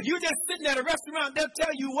if you're just sitting at a restaurant, they'll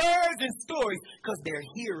tell you words and stories because they're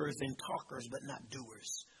hearers and talkers, but not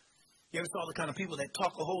doers. You ever saw the kind of people that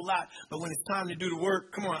talk a whole lot, but when it's time to do the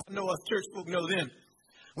work, come on, I know us church folk know them.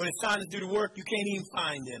 When it's time to do the work, you can't even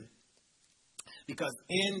find them. Because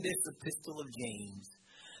in this epistle of James,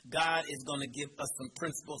 God is going to give us some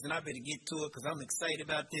principles, and I better get to it because I'm excited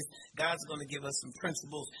about this. God's going to give us some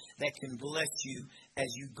principles that can bless you as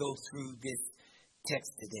you go through this text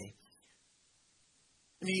today.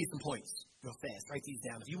 Let me give you some points real fast. Write these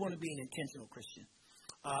down. If you want to be an intentional Christian,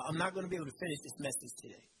 I'm not going to be able to finish this message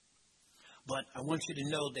today. But I want you to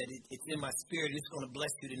know that it's in my spirit. It's going to bless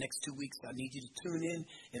you the next 2 weeks. I need you to tune in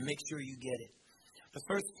and make sure you get it. The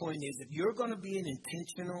first point is if you're going to be an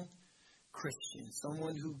intentional Christian,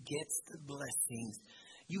 someone who gets the blessings,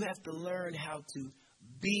 you have to learn how to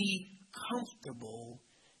be comfortable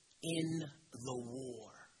in the war.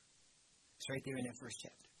 It's right there in that first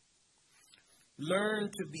chapter. Learn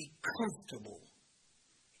to be comfortable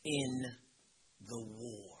in the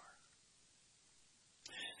war.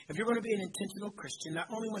 If you're going to be an intentional Christian, not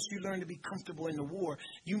only must you learn to be comfortable in the war,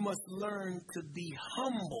 you must learn to be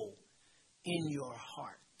humble in your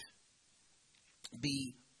heart.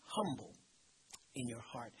 Be humble in your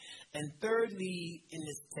heart. And thirdly, in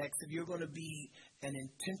this text, if you're going to be an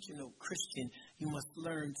intentional Christian, you must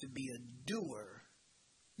learn to be a doer,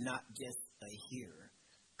 not just a hearer.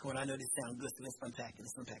 Come on, I know this sounds good, so let's unpack it.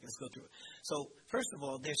 Let's go through it. So, first of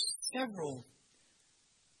all, there's several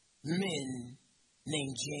men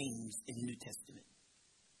named James in the New Testament.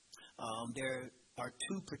 There are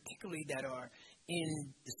two particularly that are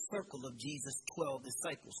in the circle of Jesus' 12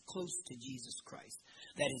 disciples, close to Jesus Christ.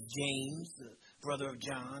 That is James, the brother of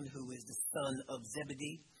John, who is the son of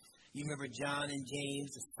Zebedee. You remember John and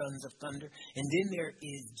James, the sons of thunder. And then there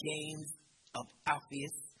is James of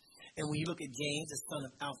Alphaeus. And when you look at James, the son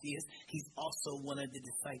of Alphaeus, he's also one of the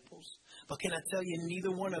disciples. But can I tell you,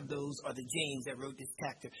 neither one of those are the James that wrote this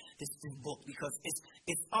chapter, this book, because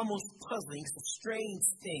it's almost puzzling. It's a strange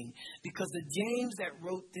thing. Because the James that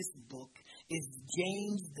wrote this book is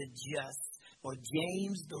James the just, or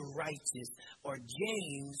James the righteous, or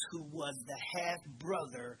James who was the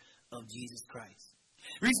half-brother of Jesus Christ.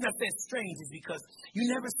 The reason I say it's strange is because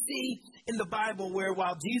you never see in the Bible where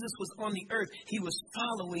while Jesus was on the earth, he was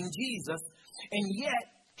following Jesus, and yet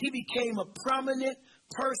he became a prominent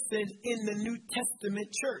person in the New Testament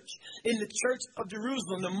church. In the church of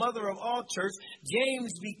Jerusalem, the mother of all church,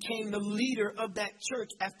 James became the leader of that church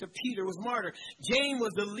after Peter was martyred. James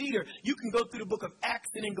was the leader. You can go through the book of Acts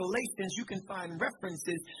and in Galatians, you can find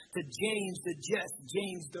references to James the just,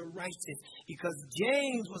 James the righteous, because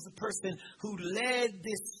James was the person who led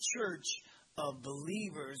this church of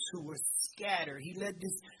believers who were scattered. He led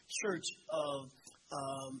this church of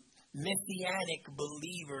messianic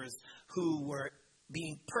believers who were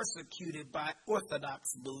being persecuted by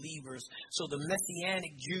Orthodox believers. So the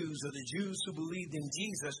Messianic Jews, or the Jews who believed in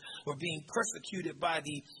Jesus, were being persecuted by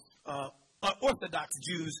the Orthodox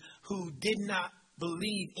Jews who did not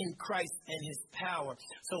believe in Christ and his power.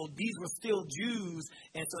 So these were still Jews,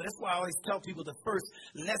 and so that's why I always tell people the first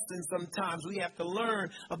lesson sometimes we have to learn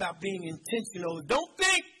about being intentional. Don't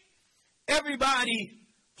think everybody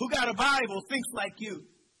who got a Bible thinks like you.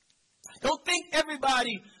 Don't think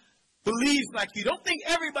everybody believes like you. Don't think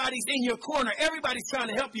everybody's in your corner. Everybody's trying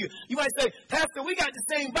to help you. You might say, Pastor, we got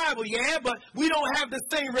the same Bible, yeah, but we don't have the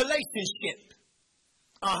same relationship.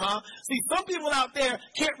 See, some people out there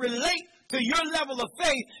can't relate to your level of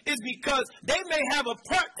faith is because they may have a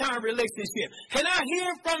part-time relationship. Can I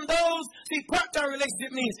hear from those? See, part-time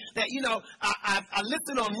relationship means that, I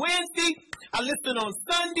listen on Wednesday, I listen on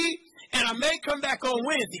Sunday, and I may come back on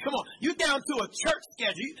Wednesday. Come on, you down to a church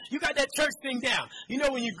schedule. You got that church thing down. You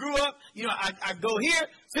know, when you grew up, I go here.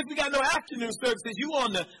 Since we got no afternoon services, you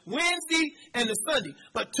on the Wednesday and the Sunday.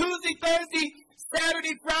 But Tuesday, Thursday,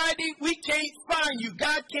 Saturday, Friday, we can't find you.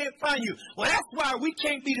 God can't find you. Well, that's why we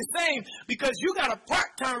can't be the same, because you got a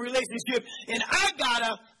part-time relationship, and I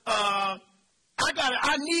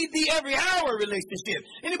need the every hour relationship.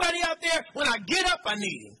 Anybody out there, when I get up, I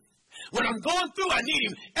need him. When I'm going through, I need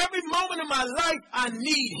him. Every moment of my life, I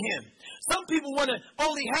need him. Some people want to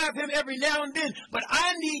only have him every now and then, but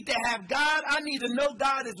I need to have God. I need to know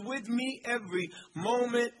God is with me every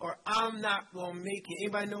moment, or I'm not going to make it.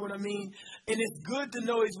 Anybody know what I mean? And it's good to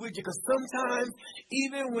know he's with you, because sometimes,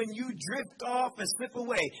 even when you drift off and slip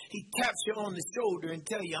away, he taps you on the shoulder and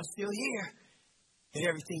tell you, I'm still here, and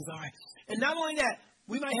everything's all right. And not only that,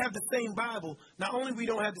 we might have the same Bible. Not only we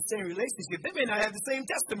don't have the same relationship, they may not have the same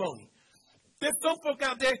testimony. There's some folk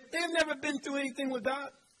out there, they've never been through anything with God.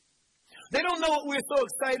 They don't know what we're so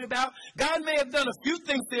excited about. God may have done a few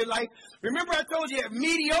things to their life. Remember I told you,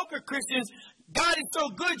 mediocre Christians, God is so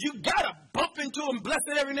good, you got to bump into him, bless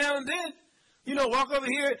it every now and then. You know, walk over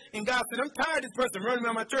here, and God said, I'm tired of this person running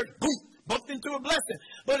around my church. Boom, bumped into a blessing.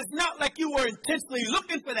 But it's not like you were intentionally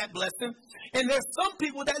looking for that blessing. And there's some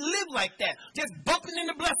people that live like that, just bumping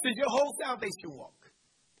into blessings your whole salvation walk.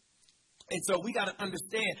 And so we got to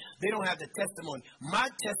understand they don't have the testimony. My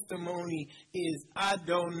testimony is I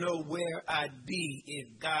don't know where I'd be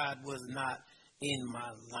if God was not in my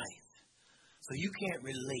life. So you can't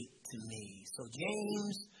relate to me. So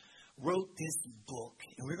James wrote this book,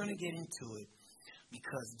 and we're going to get into it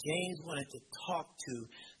because James wanted to talk to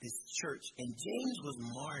this church, and James was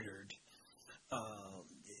martyred.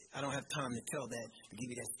 I don't have time to tell that, to give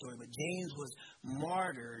you that story, but James was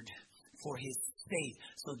martyred for his faith.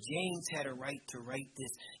 So James had a right to write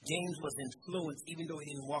this. James was influenced, even though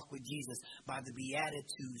he didn't walk with Jesus, by the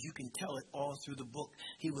Beatitudes. You can tell it all through the book.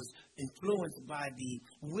 He was influenced by the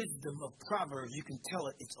wisdom of Proverbs. You can tell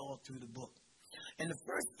it. It's all through the book. And the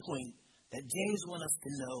first point that James wants us to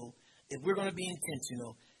know, if we're going to be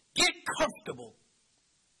intentional, get comfortable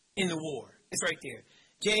in the war. It's right there.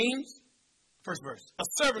 James, first verse, a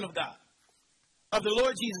servant of God, of the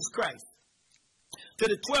Lord Jesus Christ, to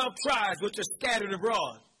the 12 tribes which are scattered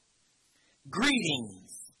abroad,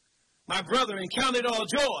 greetings, my brethren, count it all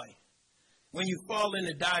joy when you fall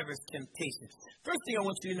into divers temptations. First thing I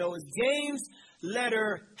want you to know is James'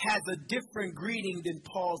 letter has a different greeting than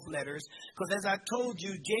Paul's letters, because as I told you,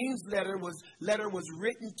 James' letter was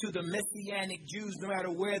written to the Messianic Jews no matter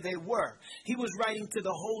where they were. He was writing to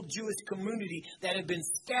the whole Jewish community that had been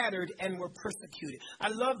scattered and were persecuted. I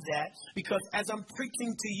love that because as I'm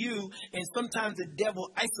preaching to you, and sometimes the devil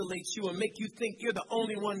isolates you and make you think you're the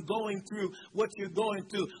only one going through what you're going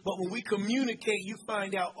through. But when we communicate, you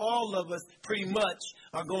find out all of us pretty much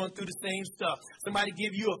are going through the same stuff. Somebody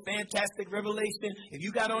give you a fantastic revelation. If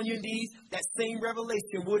you got on your knees, that same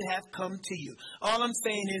revelation would have come to you. All I'm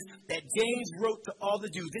saying is that James wrote to all the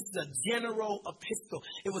Jews. This is a general epistle.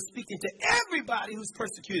 It was speaking to everybody who's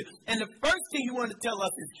persecuted. And the first thing he wanted to tell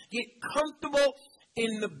us is get comfortable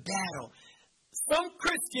in the battle. Some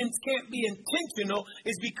Christians can't be intentional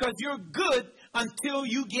is because you're good until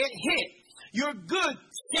you get hit. You're good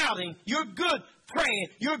shouting. You're good praying.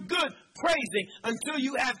 You're good praising until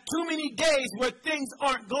you have too many days where things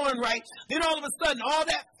aren't going right. Then all of a sudden, all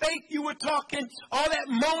that faith you were talking, all that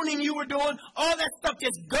moaning you were doing, all that stuff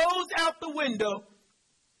just goes out the window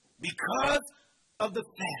because of the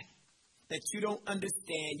fact that you don't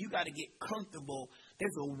understand. You got to get comfortable.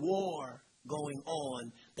 There's a war going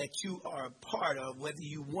on that you are a part of, whether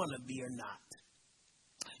you want to be or not.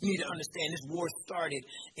 You need to understand this war started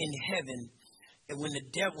in heaven. And when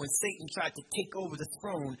Satan tried to take over the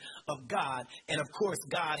throne of God, and of course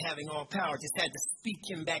God having all power just had to speak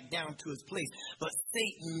him back down to his place. But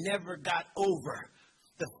Satan never got over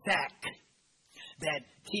the fact that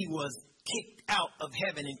he was kicked out of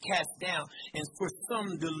heaven and cast down. And for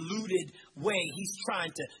some deluded way, he's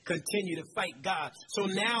trying to continue to fight God. So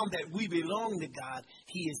now that we belong to God,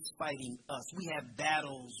 he is fighting us. We have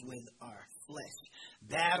battles with our flesh,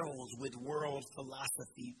 battles with world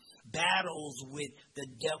philosophy, battles with the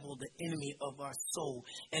devil, the enemy of our soul.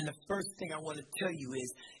 And the first thing I want to tell you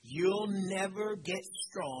is you'll never get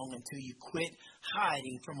strong until you quit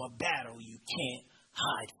hiding from a battle you can't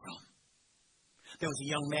hide from. There was a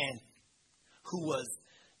young man who was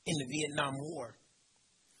in the Vietnam War,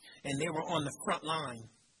 and they were on the front line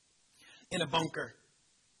in a bunker,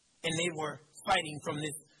 and they were fighting from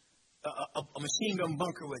this a machine gun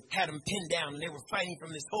bunker had them pinned down, and they were fighting from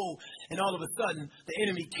this hole, and all of a sudden the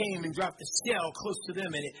enemy came and dropped a shell close to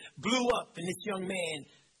them, and it blew up, and this young man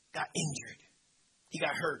got injured. He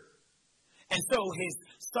got hurt. And so his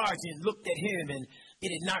sergeant looked at him, and it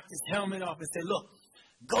had knocked his helmet off and said, look,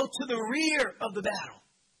 go to the rear of the battle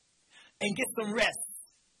and get some rest,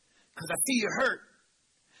 because I see you're hurt.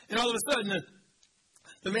 And all of a sudden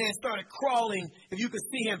the man started crawling, if you could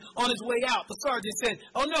see him, on his way out. The sergeant said,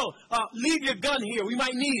 oh no, leave your gun here. We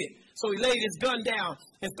might need it. So he laid his gun down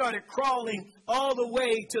and started crawling all the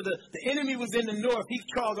way to the enemy was in the north. He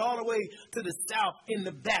crawled all the way to the south in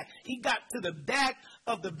the back. He got to the back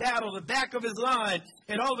of the battle, the back of his line,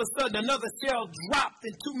 and all of a sudden another shell dropped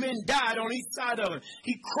and 2 men died on each side of him.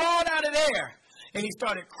 He crawled out of there. And he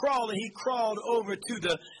started crawling. He crawled over to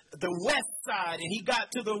the west side, and he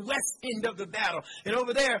got to the west end of the battle. And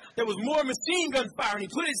over there was more machine gun fire, and he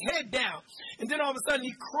put his head down. And then all of a sudden,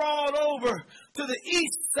 he crawled over to the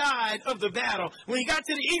east side of the battle. When he got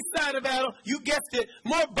to the east side of the battle, you guessed it,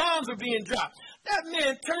 more bombs were being dropped. That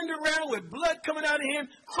man turned around with blood coming out of him,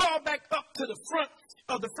 crawled back up to the front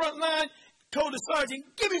of the front line, told the sergeant,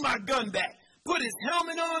 give me my gun back, put his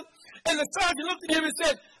helmet on, and the sergeant looked at him and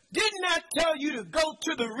said, didn't I tell you to go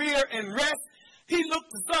to the rear and rest? He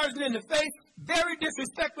looked the sergeant in the face, very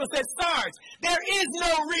disrespectful, and said, Sarge, there is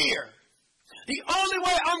no rear. The only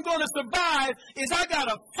way I'm going to survive is I got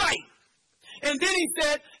to fight. And then he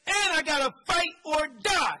said, and I got to fight or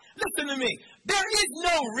die. Listen to me. There is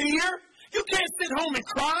no rear. You can't sit home and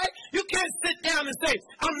cry. You can't sit down and say,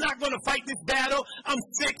 I'm not going to fight this battle. I'm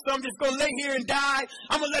sick, so I'm just going to lay here and die.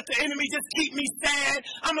 I'm going to let the enemy just keep me sad.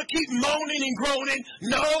 I'm going to keep moaning and groaning.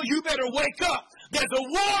 No, you better wake up. There's a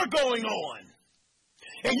war going on.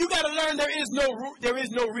 And you got to learn there is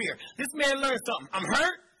no rear. This man learned something. I'm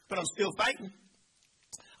hurt, but I'm still fighting.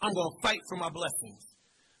 I'm going to fight for my blessings.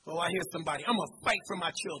 Oh, I hear somebody. I'm going to fight for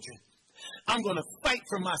my children. I'm going to fight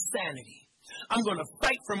for my sanity. I'm going to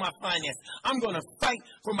fight for my finance. I'm going to fight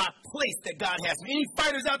for my place that God has me. Any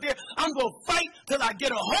fighters out there? I'm going to fight till I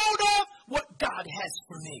get a hold of what God has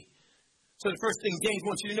for me. So the first thing James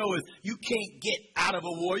wants you to know is you can't get out of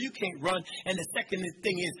a war. You can't run. And the second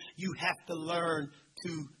thing is you have to learn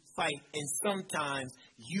to fight. And sometimes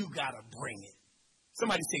you got to bring it.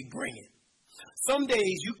 Somebody say bring it. Some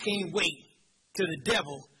days you can't wait till the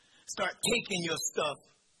devil start taking your stuff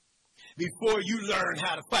before you learn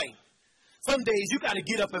how to fight. Some days you got to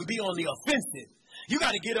get up and be on the offensive. You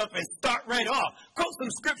got to get up and start right off. Quote some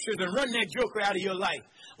scriptures and run that joker out of your life.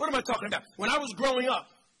 What am I talking about? When I was growing up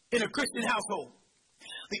in a Christian household,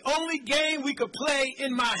 the only game we could play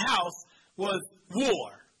in my house was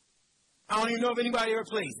war. I don't even know if anybody ever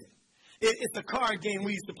plays it. It's a card game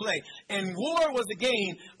we used to play. And war was a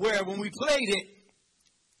game where when we played it,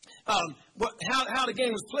 how the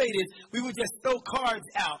game was played is we would just throw cards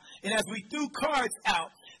out. And as we threw cards out,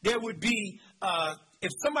 there would be,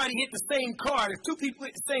 if somebody hit the same card, if two people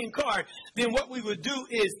hit the same card, then what we would do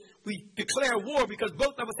is we declare war because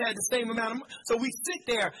both of us had the same amount of money. So we sit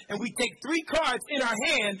there and we take 3 cards in our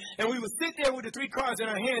hand, and we would sit there with the 3 cards in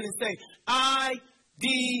our hand and say, I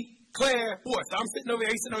declare war. So I'm sitting over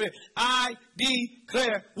there, he's sitting over there. I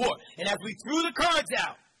declare war. And as we threw the cards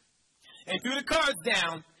out and threw the cards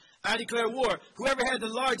down, I declare war. Whoever had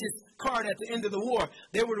the largest card at the end of the war,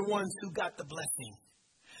 they were the ones who got the blessing.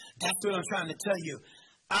 That's what I'm trying to tell you.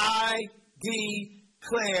 I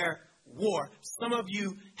declare war. Some of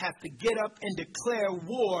you have to get up and declare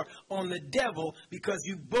war on the devil because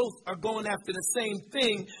you both are going after the same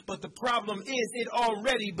thing, but the problem is it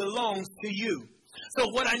already belongs to you. So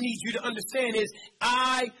what I need you to understand is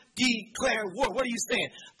I declare war. What are you saying?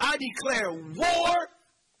 I declare war,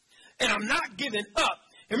 and I'm not giving up.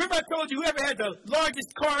 And remember I told you whoever had the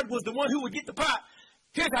largest card was the one who would get the pot.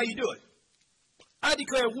 Here's how you do it. I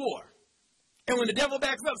declare war. And when the devil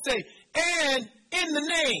backs up, say, and in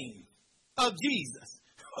the name of Jesus.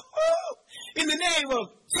 In the name of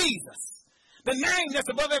Jesus. The name that's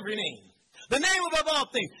above every name. The name above all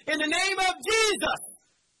things. In the name of Jesus,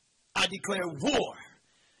 I declare war.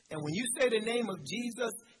 And when you say the name of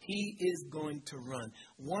Jesus, he is going to run.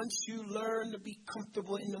 Once you learn to be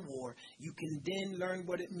comfortable in the war, you can then learn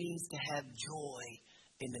what it means to have joy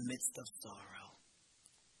in the midst of sorrow.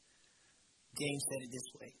 James said it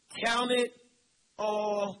this way. Count it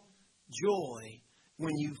all joy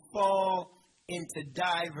when you fall into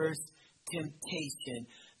diverse temptation,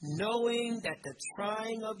 knowing that the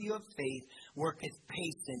trying of your faith worketh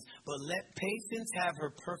patience. But let patience have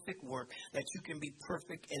her perfect work, that you can be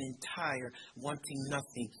perfect and entire, wanting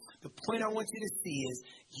nothing. The point I want you to see is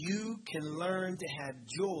you can learn to have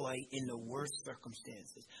joy in the worst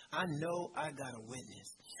circumstances. I know I got a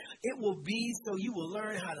witness. It will be so you will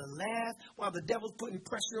learn how to laugh while the devil's putting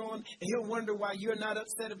pressure on, and he'll wonder why you're not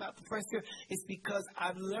upset about the pressure. It's because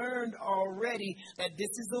I've learned already that this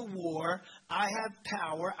is a war. I have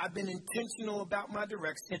power. I've been intentional about my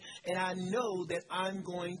direction, and I know that I'm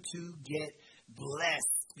going to get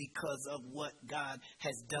blessed because of what God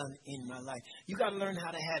has done in my life. You got to learn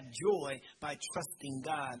how to have joy by trusting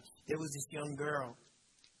God. There was this young girl.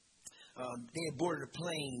 They had boarded a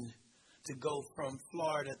plane to go from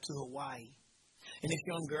Florida to Hawaii. And this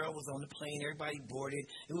young girl was on the plane. Everybody boarded.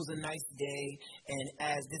 It was a nice day. And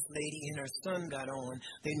as this lady and her son got on,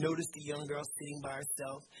 they noticed the young girl sitting by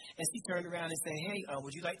herself. And she turned around and said, hey,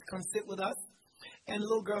 would you like to come sit with us? And the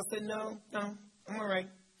little girl said, no, I'm all right.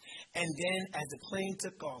 And then as the plane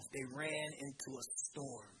took off, they ran into a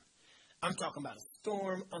storm. I'm talking about a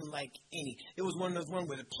storm unlike any. It was one of those ones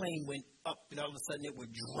where the plane went up and all of a sudden it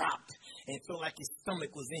would drop. And it felt like your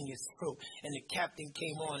stomach was in your throat. And the captain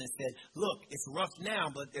came on and said, look, it's rough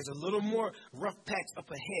now, but there's a little more rough patch up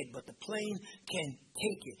ahead. But the plane can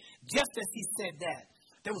take it. Just as he said that,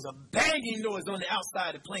 there was a banging noise on the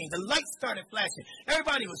outside of the plane. The lights started flashing.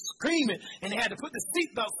 Everybody was screaming, and they had to put the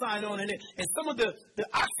seatbelt sign on it. And some of the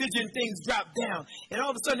oxygen things dropped down. And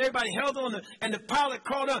all of a sudden, everybody held on, and the pilot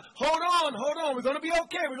called out, hold on, we're going to be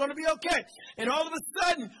okay, we're going to be okay. And all of a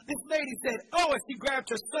sudden, this lady said, oh, and she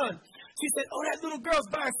grabbed her son. She said, oh, that little girl's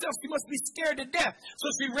by herself. She must be scared to death. So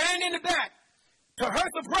she ran in the back. To her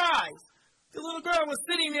surprise, the little girl was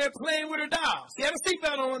sitting there playing with her doll. She had a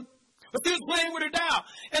seatbelt on. But she was playing with her doll.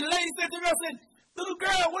 And the lady said to the girl, little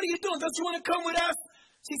girl, what are you doing? Don't you want to come with us?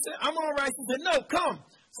 She said, I'm all right. She said, no, come.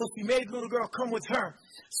 So she made the little girl come with her,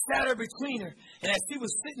 sat her between her. And as she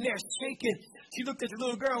was sitting there shaking, she looked at the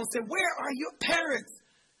little girl and said, where are your parents?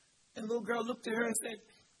 And the little girl looked at her and said,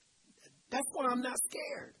 that's why I'm not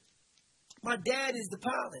scared. My dad is the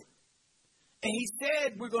pilot. And he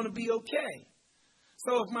said we're going to be okay.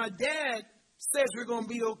 So if my dad says we're going to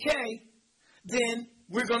be okay, then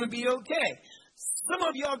we're going to be okay. Some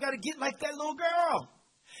of y'all got to get like that little girl.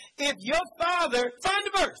 If your father, find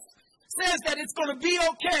the verse, says that it's going to be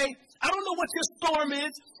okay, I don't know what your storm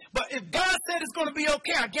is, but if God said it's going to be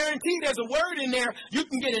okay, I guarantee there's a word in there. You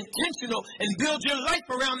can get intentional and build your life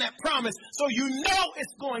around that promise so you know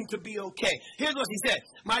it's going to be okay. Here's what he said.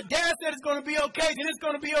 My dad said it's going to be okay, then it's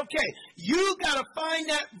going to be okay. You got to find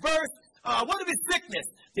that verse. What of his sickness?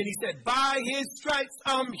 Then he said, by his stripes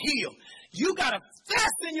I'm healed. You got to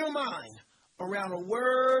fasten your mind around a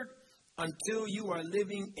word until you are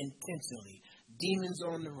living intentionally. Demons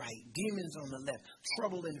on the right, demons on the left,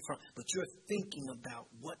 trouble in the front. But you're thinking about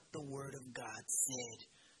what the word of God said.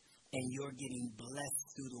 And you're getting blessed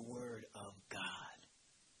through the word of God.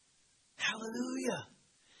 Hallelujah.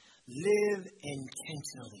 Live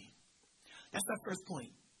intentionally. That's our first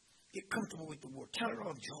point. Get comfortable with the word. Count it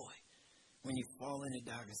all joy when you fall into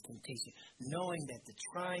divers temptation, knowing that the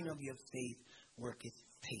trying of your faith worketh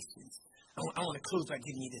patience. I want to close by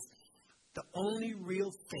giving you this. The only real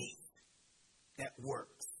faith that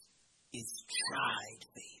works is tried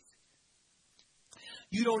faith.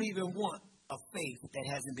 You don't even want a faith that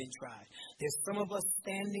hasn't been tried. There's some of us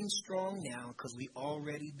standing strong now because we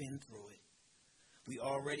already been through it. We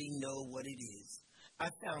already know what it is. I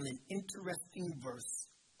found an interesting verse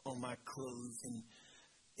on my clothes, and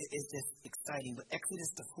it's just exciting. But Exodus,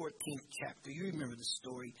 the 14th chapter, you remember the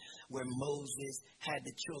story where Moses had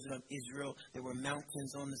the children of Israel. There were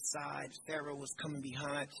mountains on the side. Pharaoh was coming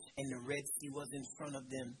behind, and the Red Sea was in front of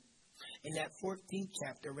them. In that 14th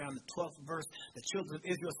chapter, around the 12th verse, the children of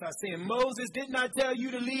Israel start saying, Moses, didn't I tell you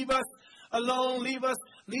to leave us alone, leave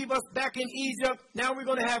us back in Egypt? Now we're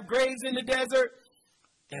going to have graves in the desert.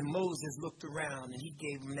 And Moses looked around, and he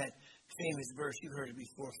gave them that famous verse. You heard it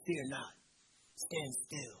before, fear not. Stand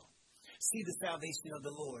still. See the salvation of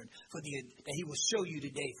the Lord that he will show you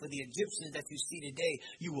today. For the Egyptians that you see today,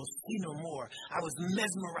 you will see no more. I was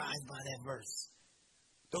mesmerized by that verse.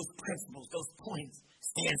 Those principles, those points.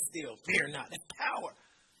 Stand still. Fear not. That's power.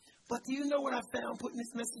 But do you know what I found putting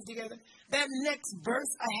this message together? That next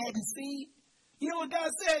verse I hadn't seen. You know what God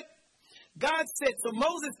said? God said, so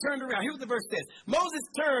Moses turned around. Here's what the verse says. Moses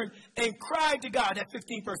turned and cried to God. That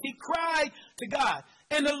 15th verse. He cried to God.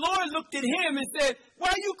 And the Lord looked at him and said, why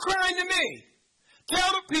are you crying to me?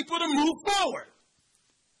 Tell the people to move forward.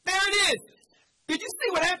 There it is. Did you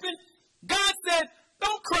see what happened? God said,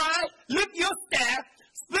 don't cry. Lift your staff.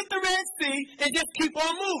 Split the Red Sea and just keep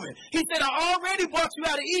on moving. He said, I already brought you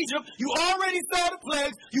out of Egypt. You already saw the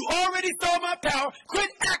plagues. You already saw my power. Quit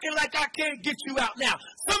acting like I can't get you out now.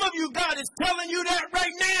 Some of you, God is telling you that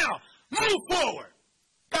right now. Move forward.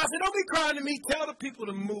 God said, don't be crying to me. Tell the people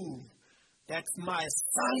to move. That's my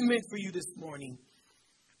assignment for you this morning.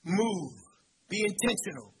 Move. Be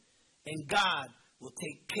intentional. And God will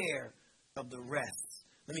take care of the rest.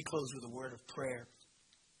 Let me close with a word of prayer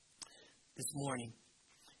this morning.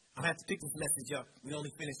 I'm going to have to pick this message up. We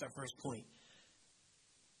only finished our first point.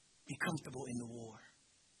 Be comfortable in the war.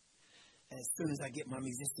 And as soon as I get my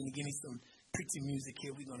musician to give me some preaching music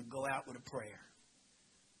here, we're going to go out with a prayer.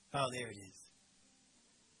 Oh, there it is.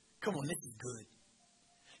 Come on, this is good.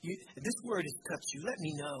 If this word has touched you, let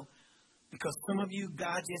me know. Because some of you,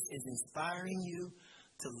 God just is inspiring you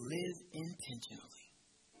to live intentionally.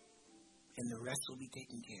 And the rest will be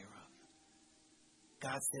taken care of.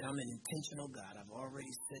 God said, I'm an intentional God. I've already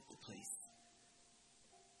set the place.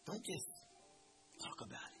 Don't just talk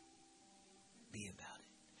about it. Be about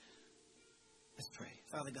it. Let's pray.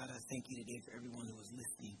 Father God, I thank you today for everyone who is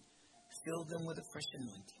listening. fill them with a fresh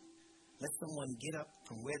anointing. Let someone get up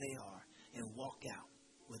from where they are and walk out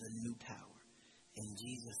with a new power. In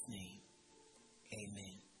Jesus' name,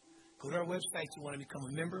 amen. Go to our website if you want to become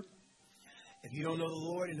a member. If you don't know the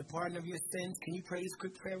Lord and the pardon of your sins, can you pray this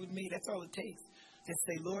quick prayer with me? That's all it takes. Just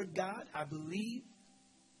say, Lord God, I believe.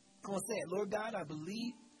 Come on, say it. Lord God, I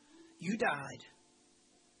believe you died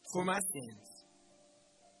for my sins,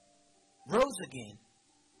 rose again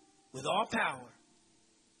with all power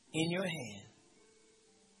in your hand.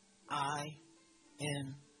 I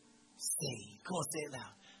am saved. Come on, say it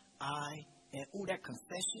loud. I am. Oh, that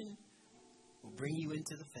confession will bring you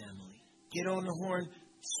into the family. Get on the horn,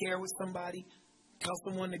 share with somebody, tell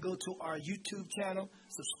someone to go to our YouTube channel,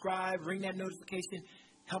 subscribe, ring that notification,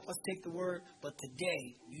 help us take the word. But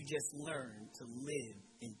today, you just learn to live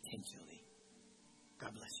intentionally.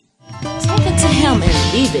 God bless you. Take it to him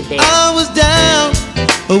and leave it there. I was down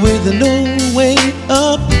with no way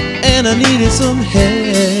up, and I needed some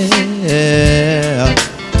help.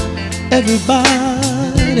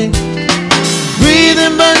 Everybody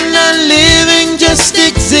breathing but not living, just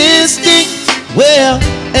existing. Well,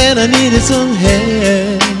 and I needed some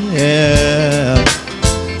help.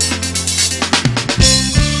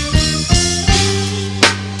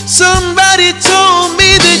 Somebody told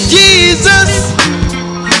me that Jesus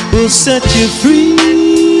will set you free.